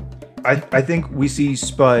streets. I think we see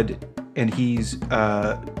Spud, and he's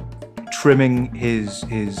trimming his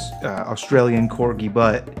Australian corgi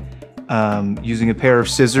butt using a pair of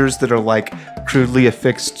scissors that are like crudely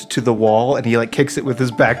affixed to the wall, and he like kicks it with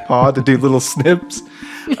his back paw to do little snips,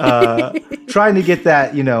 trying to get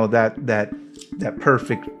that, you know, that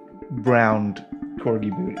perfect browned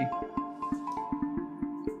corgi booty.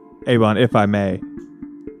 Avon, if I may,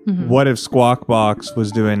 what if Squawk Box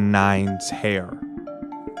was doing Nine's hair?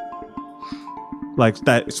 Like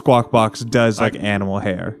that Squawk Box does like animal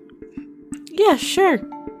hair. Yeah, sure.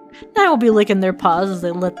 I will be licking their paws as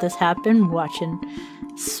they let this happen, watching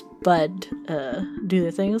Spud do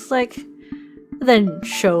the thing. It's like, then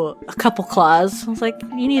show a couple claws. I was like,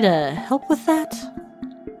 you need help with that?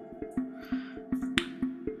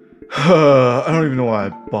 I don't even know why I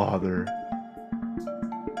bother.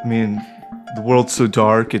 I mean, the world's so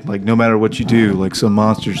dark, and like no matter what you do, like some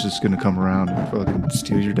monster's just gonna come around and fucking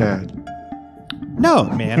steal your dad. No,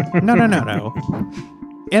 man. No.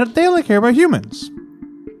 And they only care about humans.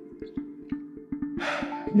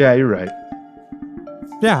 Yeah, you're right.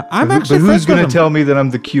 Yeah, I'm But actually. who's going gonna tell me that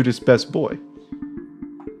I'm the cutest best boy?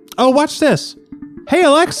 Oh, watch this. Hey,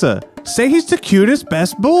 Alexa, say he's the cutest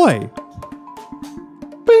best boy.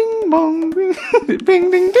 Bing bong bing,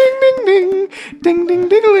 bing ding ding ding ding, ding ding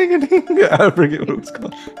ding ding ding. I forget what it's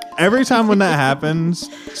called. Every time when that happens,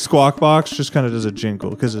 Squawk Box just kind of does a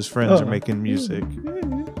jingle because his friends are making music.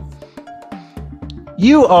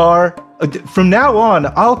 You are, from now on,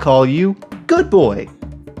 I'll call you Good Boy.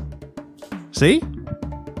 See?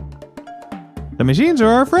 The machines are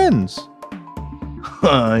our friends.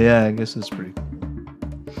 Yeah, I guess that's pretty.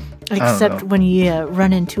 Except when you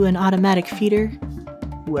run into an automatic feeder.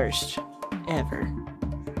 Worst ever.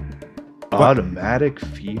 Automatic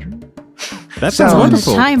feeder? That Sounds sounds I want a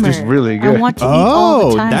wonderful. timer. Just really good. I want to eat all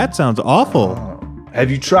the time. That sounds awful. Have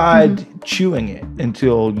you tried chewing it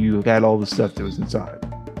until you had all the stuff that was inside?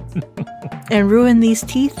 And ruin these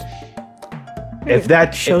teeth? If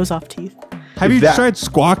that Shows off teeth. Have If you that- tried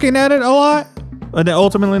squawking at it a lot? And then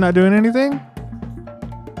ultimately not doing anything?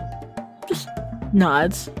 Just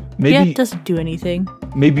nods. Maybe- Yeah, it doesn't do anything.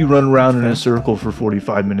 maybe run around in a circle for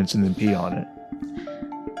 45 minutes and then pee on it.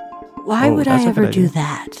 Why Oh, would that's I a good ever do idea.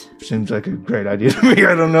 that? Seems like a great idea to me.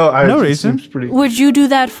 I don't know. No it reason. Seems pretty. Would you do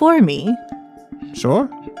that for me? Sure.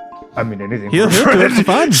 I mean, anything. He'll do it for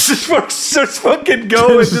fun. Just fucking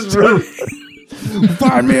go and just run.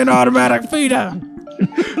 Find me an automatic feeder.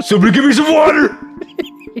 Somebody give me some water.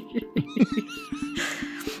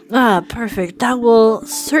 Ah, perfect. That will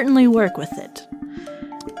certainly work with it.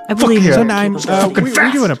 I believe yeah. you. So Nine, Fucking we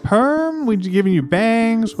fast. doing a perm? We giving you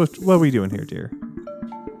bangs? What are we doing here, dear?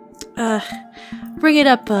 Bring it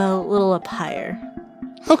up a little up higher.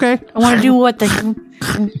 Okay. I want to do what the...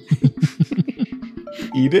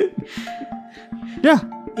 Eat it. Yeah.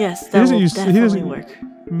 Yes, He that doesn't will use- he definitely doesn't- work.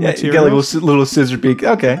 Yeah, you got like a little scissor beak.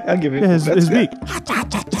 Okay, I'll give it. Yeah, his That's beak. good.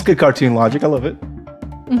 It's good cartoon logic. I love it.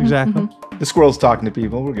 Exactly. The squirrel's talking to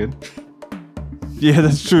people. We're good. Yeah,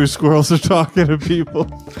 that's true. Squirrels are talking to people.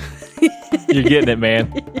 You're getting it, man.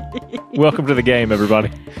 Welcome to the game, everybody.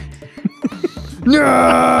 No!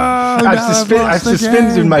 I've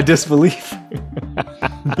suspended my disbelief.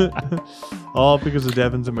 All because of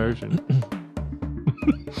Devin's immersion.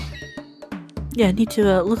 Yeah, I need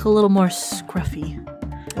to look a little more scruffy.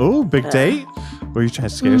 Oh, big date? Or are you trying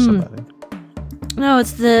to scare somebody? No,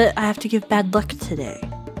 it's the... I have to give bad luck today.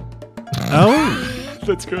 Oh,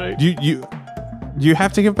 That's great. you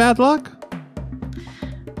have to give bad luck?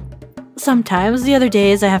 Sometimes. The other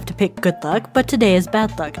days I have to pick good luck, but today is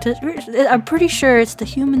bad luck. I'm pretty sure it's the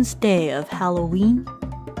Human's Day of Halloween.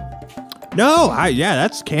 No, yeah,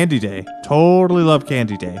 that's Candy Day. Totally love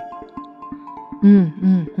Candy Day.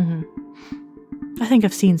 I think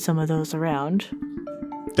I've seen some of those around.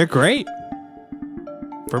 They're great.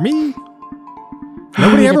 For me.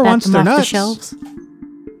 Nobody ever wants their off the nuts. shelves.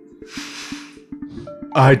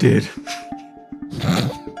 I did.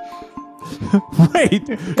 Wait,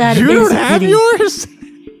 That you is don't have pity. yours?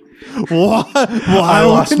 Why? I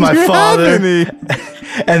lost my you have father, any?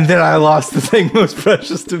 and then I lost the thing most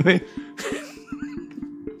precious to me.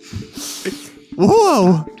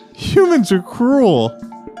 Whoa, humans are cruel.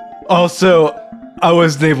 Also, I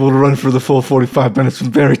wasn't able to run for the full 45 minutes.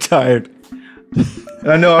 I'm very tired.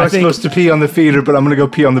 And I know I was supposed to pee on the feeder, but I'm going to go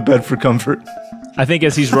pee on the bed for comfort. I think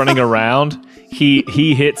as he's running around, he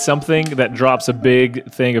hits something that drops a big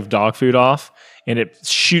thing of dog food off, and it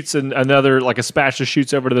shoots another, like a spatula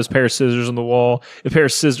shoots over to those pair of scissors on the wall. A pair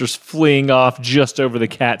of scissors fleeing off just over the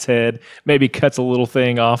cat's head, maybe cuts a little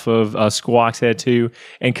thing off of Squawk's head too,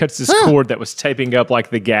 and cuts this cord that was taping up like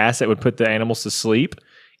the gas that would put the animals to sleep,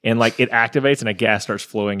 and like it activates and a gas starts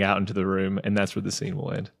flowing out into the room, and that's where the scene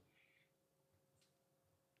will end.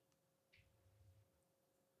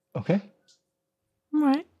 Okay. All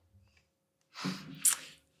right.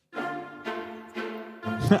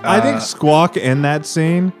 I think Squawk in that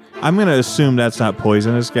scene, I'm going to assume that's not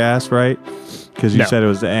poisonous gas, right? Because you said it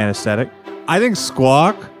was the anesthetic. I think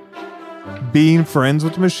Squawk, being friends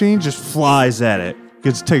with the machine, just flies at it.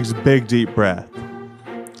 Takes a big, deep breath.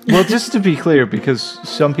 Well, just to be clear, because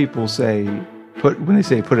some people say, when they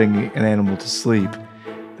say putting an animal to sleep,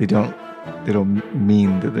 they don't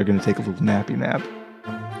mean that they're going to take a little nappy nap.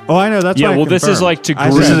 Oh, I know. That's why. Well, this is like to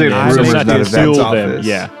groom This is a them, groomer's, not not to a fool vet's them. office.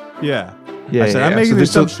 Yeah. Yeah. Yeah, I said, I'm making the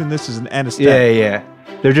assumption this is an anesthetic. Yeah.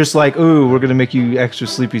 They're just like, ooh, we're going to make you extra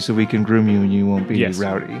sleepy so we can groom you and you won't be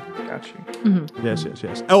rowdy. Got you. Mm-hmm. Yes.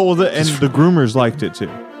 Oh, well, and the groomers liked it too,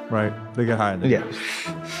 right? They got high in the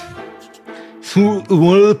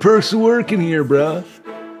One of the perks of working here, bro.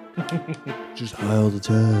 Just high all the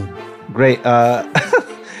time. Great.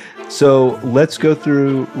 So let's go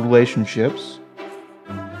through relationships.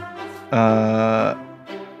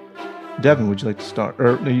 Devin, would you like to start?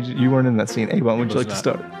 Or no, you weren't in that scene. Avon, would you like to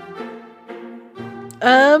start?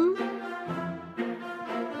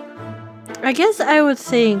 I guess I would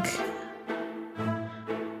think.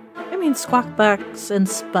 I mean, Squawkbox and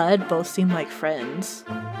Spud both seem like friends.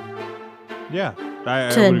 Yeah, I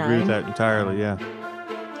would agree with that entirely. Yeah.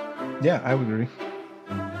 Yeah, I would agree.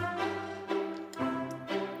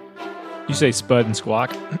 You say Spud and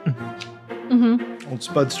Squawk? Mm-hmm. Old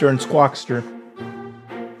Spudster and Squawkster.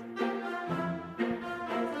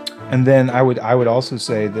 And then I would also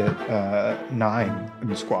say that 9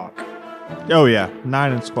 and Squawk. Oh yeah,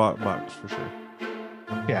 9 and Squawkbox for sure.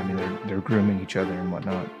 Yeah, I mean they're grooming each other and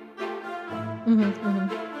whatnot.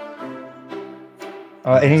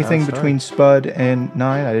 Anything between Spud and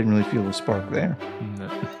 9? I didn't really feel a spark there. No.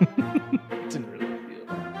 Didn't really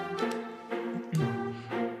feel.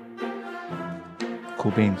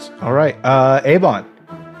 Cool beans. All right, Avon,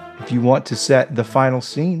 if you want to set the final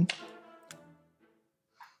scene.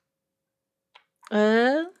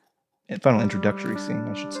 Final introductory scene,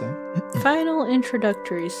 I should say. Final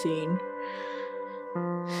introductory scene.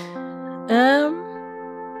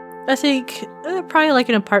 I think probably like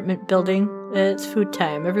an apartment building. It's food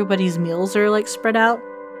time. Everybody's meals are like spread out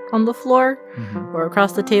on the floor or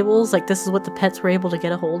across the tables. Like this is what the pets were able to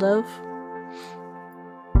get a hold of.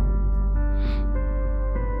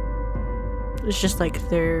 It's just like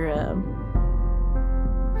they're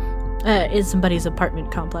in somebody's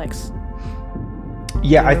apartment complex.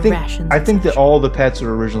 Yeah, I think that all the pets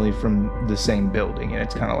are originally from the same building, and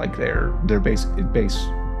it's kind of like their base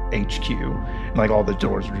HQ. And like all the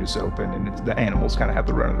doors are just open, and the animals kind of have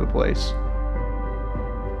the run of the place.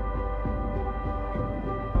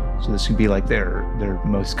 So this could be like their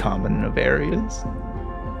most common of areas.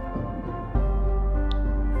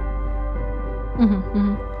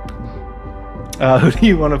 Who do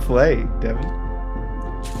you want to play, Devin?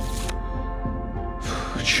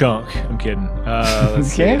 Chunk. I'm kidding. Let's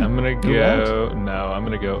see. Okay. I'm gonna go. No, I'm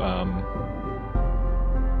gonna go. I'm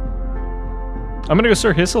gonna go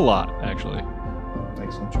Sir Hiss-a-Lot, actually.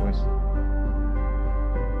 Excellent choice.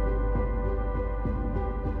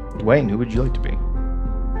 Wayne, who would you like to be?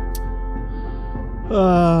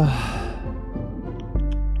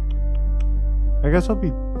 I guess I'll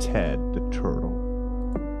be Ted the turtle.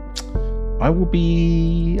 I will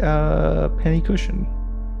be Penny Cushion.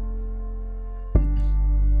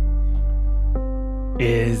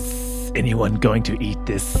 Is anyone going to eat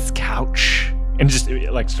this couch? And just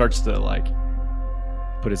like starts to like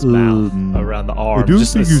put his mouth around the arm. I don't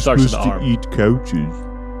just think you're starts supposed with the to arm. eat couches.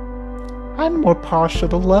 I'm more partial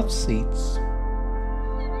to love seats.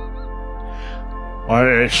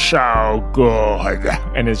 It's so good.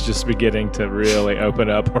 And it's just beginning to really open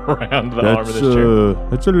up around the arm of the chair.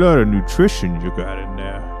 That's a lot of nutrition you got in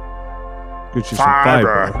there. Get you some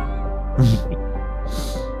fiber.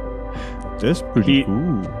 That's pretty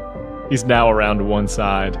cool. He's now around one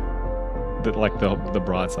side, the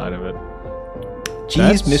broad side of it.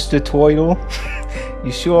 Jeez, Mr. Toidle.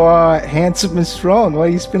 You sure are handsome and strong. Why are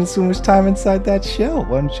you spending so much time inside that shell?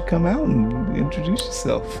 Why don't you come out and introduce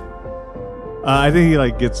yourself? I think he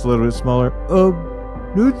like gets a little bit smaller.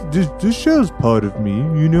 No, this shell's part of me,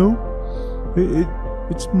 you know?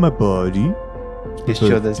 It's my body. You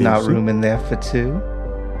sure there's not room in there for two?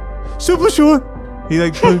 Super sure. He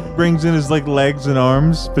like brings in his like legs and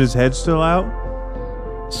arms, but his head's still out.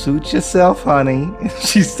 Suit yourself, honey.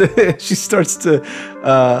 She starts to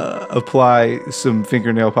apply some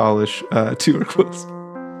fingernail polish to her quills.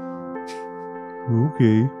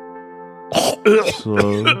 Okay.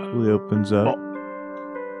 Slowly opens up.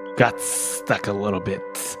 Got stuck a little bit.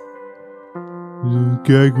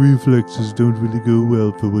 Gag reflexes don't really go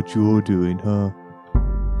well for what you're doing, huh?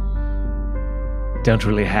 don't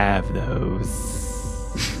really have those.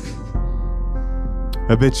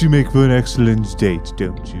 I bet you make for an excellent date,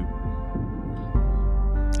 don't you?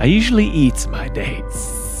 I usually eat my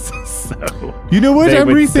dates. So you know what? they I'm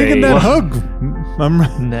would rethinking say- that hug. I'm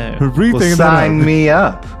No. rethinking Well, that sign hug. me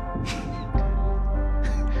up.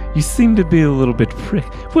 You seem to be a little bit prick.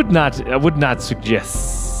 I would not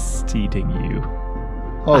suggest eating you.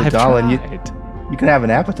 Oh, I've darling, tried. you can have an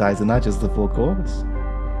appetizer, not just the full course.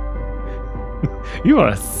 You are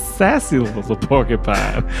a sassy little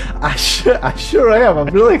porcupine. I sure am. I'm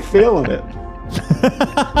really feeling it.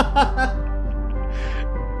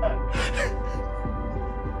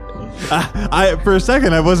 I for a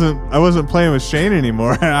second I wasn't playing with Shane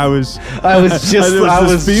anymore. I was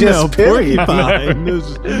just female period. porcupine.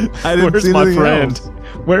 I didn't Where's see my anything friend? else.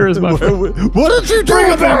 Where is my friend? What did you do?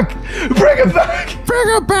 Bring it back! Bring it back! Bring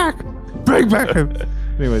it back! Bring back.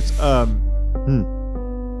 Anyways,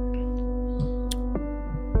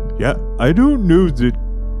 yeah, I don't know that.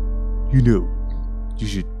 You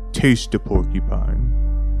should taste a porcupine.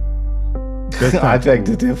 I beg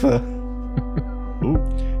to differ. Oh,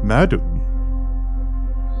 madam.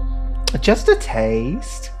 Just a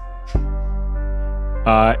taste.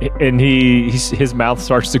 And his mouth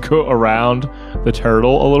starts to go around the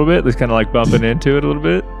turtle a little bit. He's kind of like bumping into it a little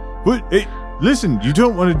bit. But hey, listen, you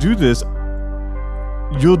don't want to do this.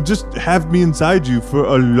 You'll just have me inside you for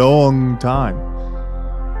a long time.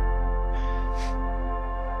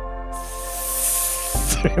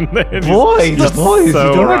 And then Boys, he's boys, so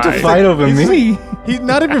you don't have to right. fight over me. He's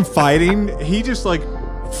not even fighting. He just like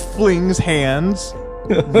flings hands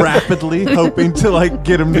rapidly, hoping to like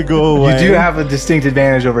get him to go away. You do have a distinct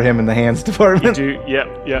advantage over him in the hands You department. do,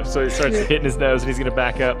 yep. So he starts hitting his nose, and he's gonna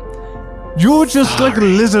back up. You're just like a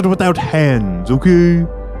lizard without hands, okay?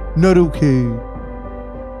 Not okay.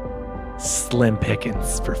 Slim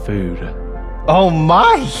pickings for food. Oh,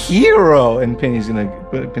 my hero! And Penny's gonna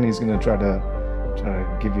try to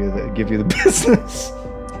give you the business.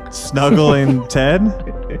 Snuggling Ted.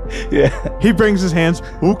 Yeah. He brings his hands.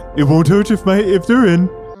 Oh, it won't hurt if they're in.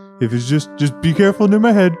 If it's just be careful near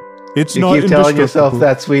my head. It's You not keep telling yourself indestructible.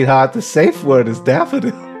 that, sweetheart. The safe word is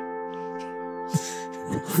daffodil.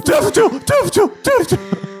 Daffodil.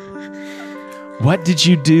 What did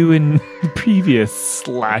you do in previous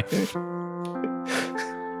life?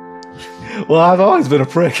 Well, I've always been a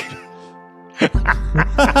prick.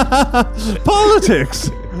 Politics.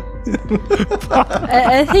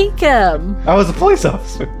 I think I was a police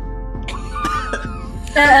officer.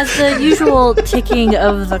 as the usual ticking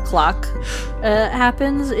of the clock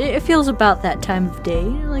happens, it feels about that time of day,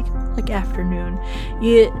 like afternoon.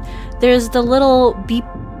 There's the little beep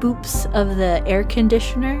boops of the air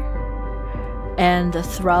conditioner and the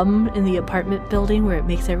thrum in the apartment building where it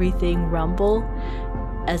makes everything rumble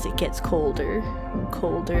as it gets colder and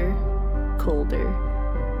colder, colder.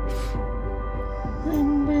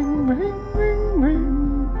 Ring, ring, ring, ring,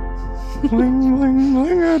 ring. Bling, bling,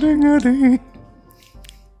 bling-a-ding-a-ding.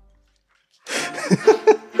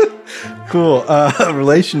 Cool.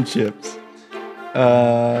 Relationships.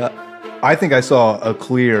 I think I saw a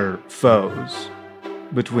clear foes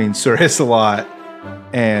between Sir Hisselot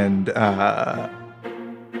and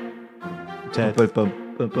Ted.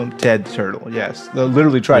 Ted Turtle. Yes, they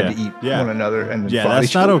literally tried to eat Yeah. one another and then Yeah, fought that's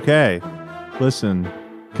each not other. okay. Listen,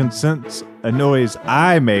 consent's a noise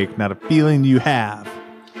I make, not a feeling you have.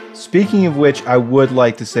 Speaking of which, I would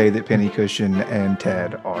like to say that Penny Cushion and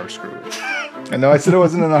Ted are screwed. I know I said it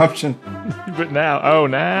wasn't an option. But now,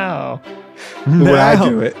 now. When I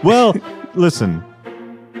do it. Well, listen,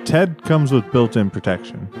 Ted comes with built-in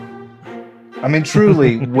protection. I mean,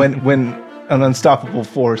 truly, when an unstoppable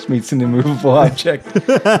force meets an immovable object,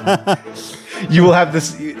 you will have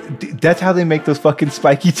this. That's how they make those fucking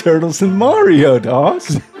spiky turtles in Mario, dog.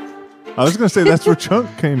 I was going to say that's where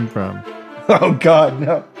Chunk came from. Oh, God,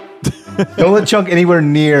 no. Don't let Chunk anywhere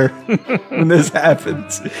near when this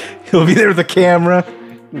happens. He'll be there with the camera.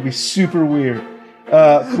 It'll be super weird.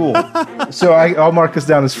 Cool. So I'll mark us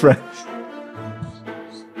down as friends.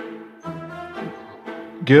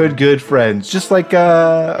 Good friends. Just like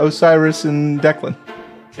Osiris and Declan.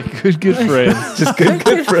 Good friends. Just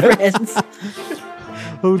good friends. Friends.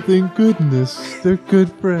 Oh, thank goodness. They're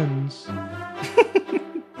good friends.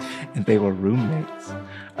 And they were roommates.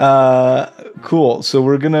 Cool. So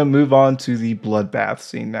we're going to move on to the bloodbath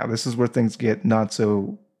scene now. This is where things get not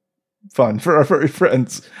so fun for our furry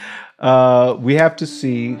friends. We have to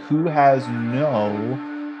see who has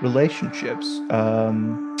no relationships.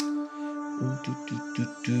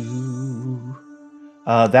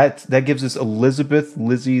 That gives us Elizabeth,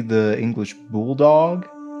 Lizzie the English Bulldog,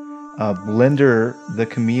 Blender the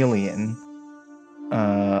Chameleon,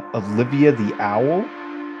 Olivia the owl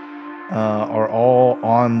are all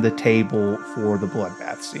on the table for the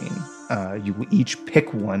bloodbath scene. You each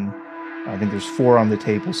pick one. I think there's 4 on the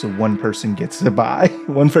table, so one person gets to buy.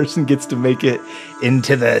 One person gets to make it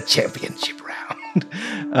into the championship round.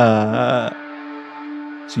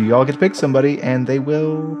 So you all get to pick somebody, and they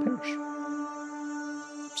will perish.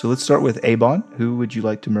 So let's start with Abon. Who would you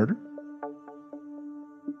like to murder?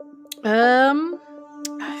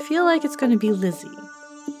 I feel like it's going to be Lizzie.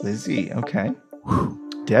 Lizzie, okay.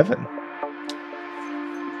 Devin.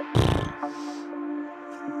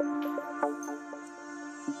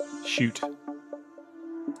 Shoot.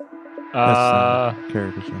 That's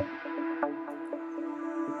character sheet.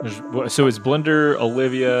 So it's Blender,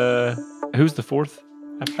 Olivia. Who's the 4th?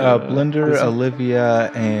 Blender, Lizzie?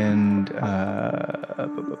 Olivia, and I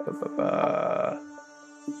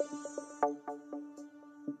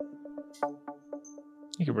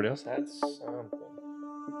think everybody else had something.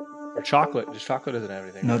 Or chocolate. Just chocolate doesn't have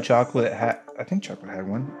anything. no, right? chocolate. I think chocolate had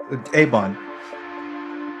one. Abon.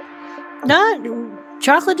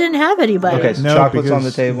 Chocolate didn't have anybody. Okay, so No, chocolate's on the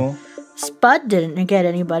because- table. Spud didn't get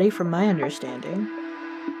anybody, from my understanding.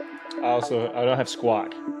 I don't have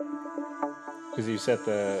Squawk. Because you set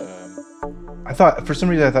the... I thought, for some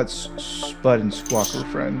reason, I thought Spud and Squawk were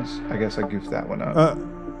friends. I guess I goofed that one up.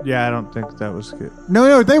 Yeah, I don't think that was good.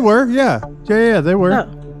 No, they were. Yeah, they were.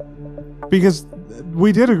 Oh. Because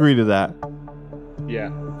we did agree to that.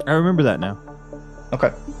 Yeah. I remember that now.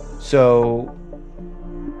 Okay, so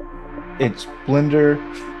it's Blender,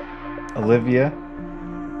 Olivia,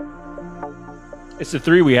 It's the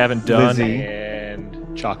 3 we haven't done, Lizzie.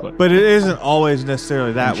 and chocolate. But it isn't always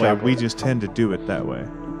necessarily that And way. chocolate. We just tend to do it that way.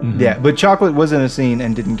 Yeah, but chocolate was in a scene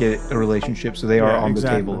and didn't get a relationship, so they are Yeah, on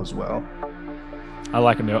exactly. the table as well. I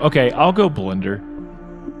like them though. Okay, I'll go Blender.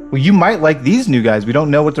 Well, you might like these new guys. We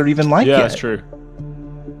don't know what they're even like Yeah, yet. that's true.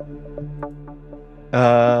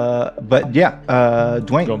 But yeah,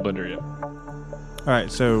 Dwayne. Going Blender, yeah. All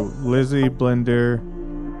right, so Lizzie, Blender.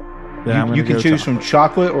 Then I'm You gonna can go choose from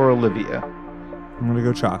chocolate or Olivia. I'm gonna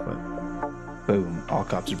go chocolate. Boom. All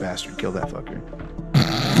cops are bastard. Kill that fucker.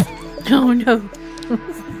 Oh, no.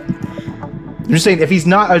 I'm just saying, if he's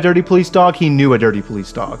not a dirty police dog, he knew a dirty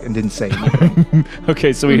police dog and didn't say anything.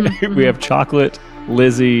 Okay, so we have chocolate,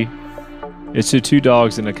 Lizzie. It's the 2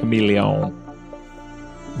 dogs and a chameleon.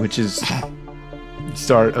 Which is the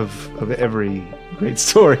start of every great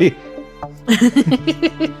story.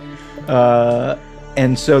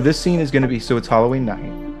 And so this scene is going to be, so it's Halloween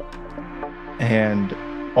night. And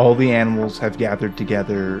all the animals have gathered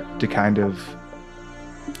together to kind of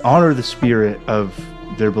honor the spirit of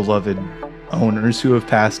their beloved owners who have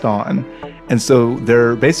passed on. And so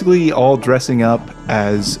they're basically all dressing up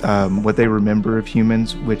as what they remember of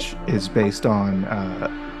humans, which is based on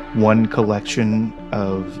one collection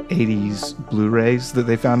of 80s Blu-rays that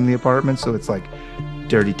they found in the apartment. So it's like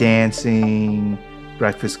Dirty Dancing,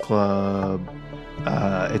 Breakfast Club.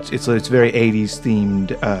 It's very 80s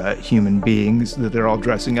themed human beings that they're all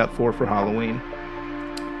dressing up for Halloween.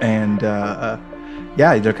 And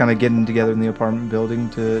yeah, they're kind of getting together in the apartment building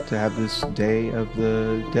to have this Day of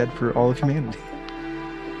the Dead for all of humanity.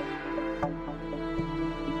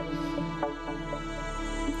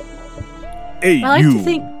 Hey, I like to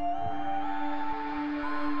think.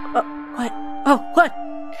 What? Oh, what?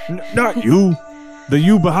 Not you. The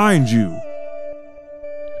you behind you.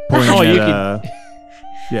 Pointing Oh, you at,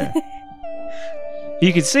 yeah.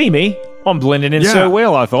 You can see me. I'm blending in Yeah. so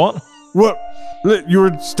well, I thought. What? Look, you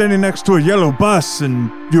were standing next to a yellow bus and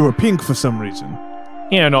you were pink for some reason.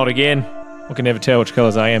 Yeah, not again. I can never tell which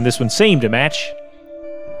colors I am. This one seemed to match.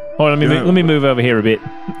 Hold on, let me move over here a bit.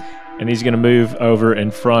 And he's going to move over in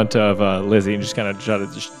front of Lizzie and just kind of try to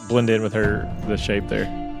just blend in with the shape there.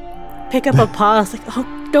 Pick up a paw. It's like, oh,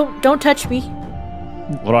 don't touch me.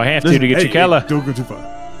 What do I have to get hey, your color? Hey, don't go too far.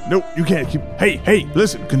 Nope, you can't keep. Hey,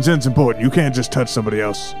 listen, consent's important. You can't just touch somebody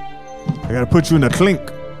else. I gotta put you in a clink.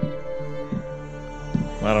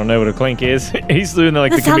 I don't know what a clink is. He's doing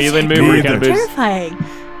like That the sounds chameleon move where he kind of moves. terrifying.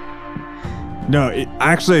 No,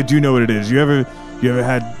 actually, I do know what it is. You ever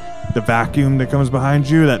had the vacuum that comes behind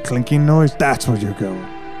you, that clinking noise? That's where you're going.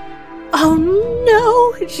 Oh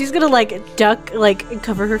no! She's gonna duck,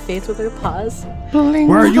 cover her face with her paws.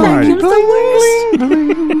 Where are you hiding? The worst.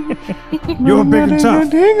 You're big and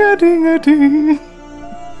tough.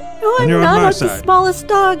 No, I'm you're on not. my I'm side. the smallest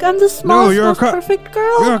dog. I'm the smallest, you're a most cop. perfect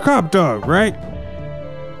girl. You're a cop dog, right?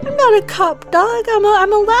 I'm not a cop dog. I'm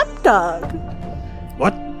a lap dog.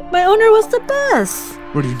 What? My owner was the best.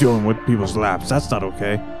 What are you doing with people's laps? That's not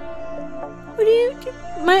okay. What do you do?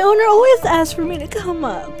 My owner always asks for me to come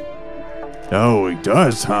up. Oh, he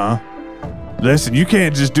does, huh? Listen, you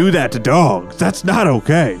can't just do that to dogs. That's not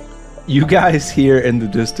okay. You guys hear in the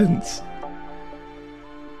distance,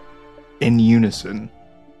 in unison,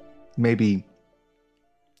 maybe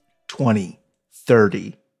 20,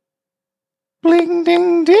 30. Bling,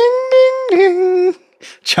 ding, ding, ding, ding.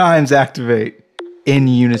 Chimes activate in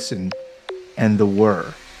unison, and the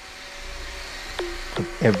whir of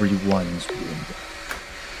everyone's Roomba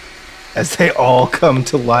as they all come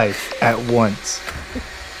to life at once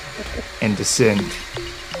and descend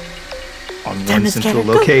on one central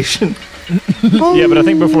location. Yeah, but I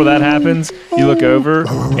think before that happens, you look over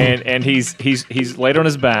and he's laid on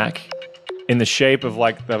his back in the shape of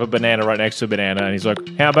like of a banana right next to a banana, and he's like,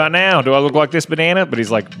 "How about now? Do I look like this banana?" But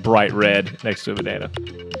he's like bright red next to a banana,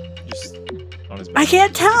 just on his back. I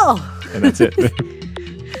can't tell. And that's it.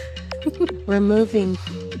 Removing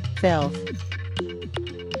filth.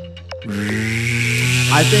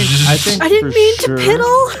 I think I didn't for mean sure, to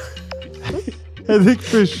piddle. I think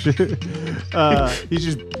for sure. He's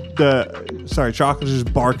just Chocolate's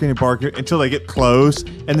just barking and barking until they get close,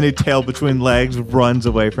 and then he tail between legs runs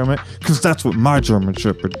away from it, because that's what my German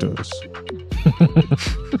Shepherd does.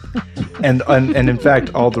 and in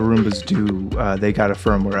fact, all the Roombas do. They got a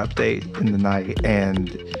firmware update in the night,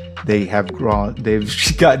 and they have grown. They've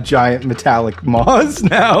got giant metallic maws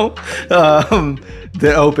now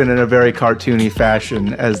that open in a very cartoony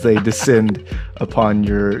fashion as they descend upon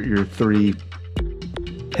your three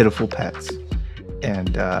pitiful pets,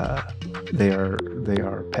 and they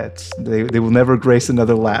are pets. They will never grace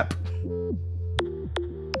another lap,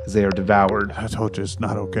 as they are devoured. I told you it's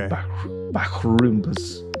not okay. By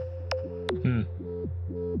Roombas.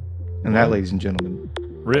 And that, ladies and gentlemen,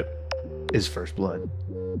 Rip is First Blood.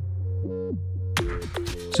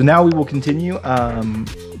 So now we will continue. I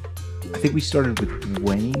think we started with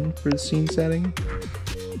Dwayne for the scene setting.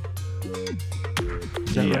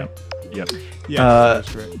 Is that right? Yep. Yeah,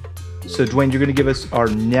 that's right. So Dwayne, you're going to give us our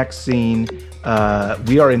next scene.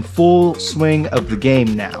 We are in full swing of the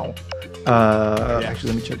game now.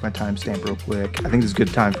 Actually, let me check my timestamp real quick. I think this is a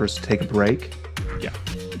good time for us to take a break. Yeah.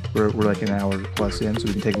 We're like an hour plus in, so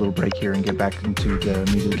we can take a little break here and get back into the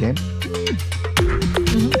meat of the game.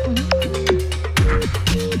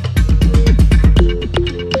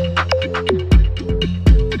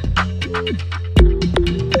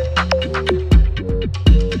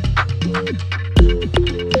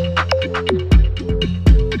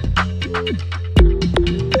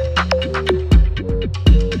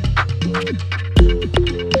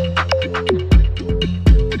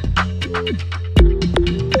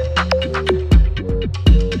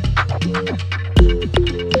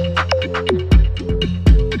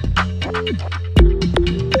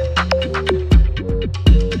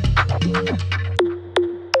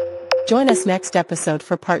 Join us next episode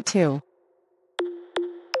for part 2.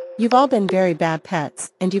 You've all been very bad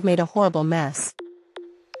pets, and you've made a horrible mess.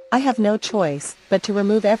 I have no choice but to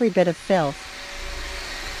remove every bit of filth,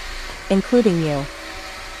 including you.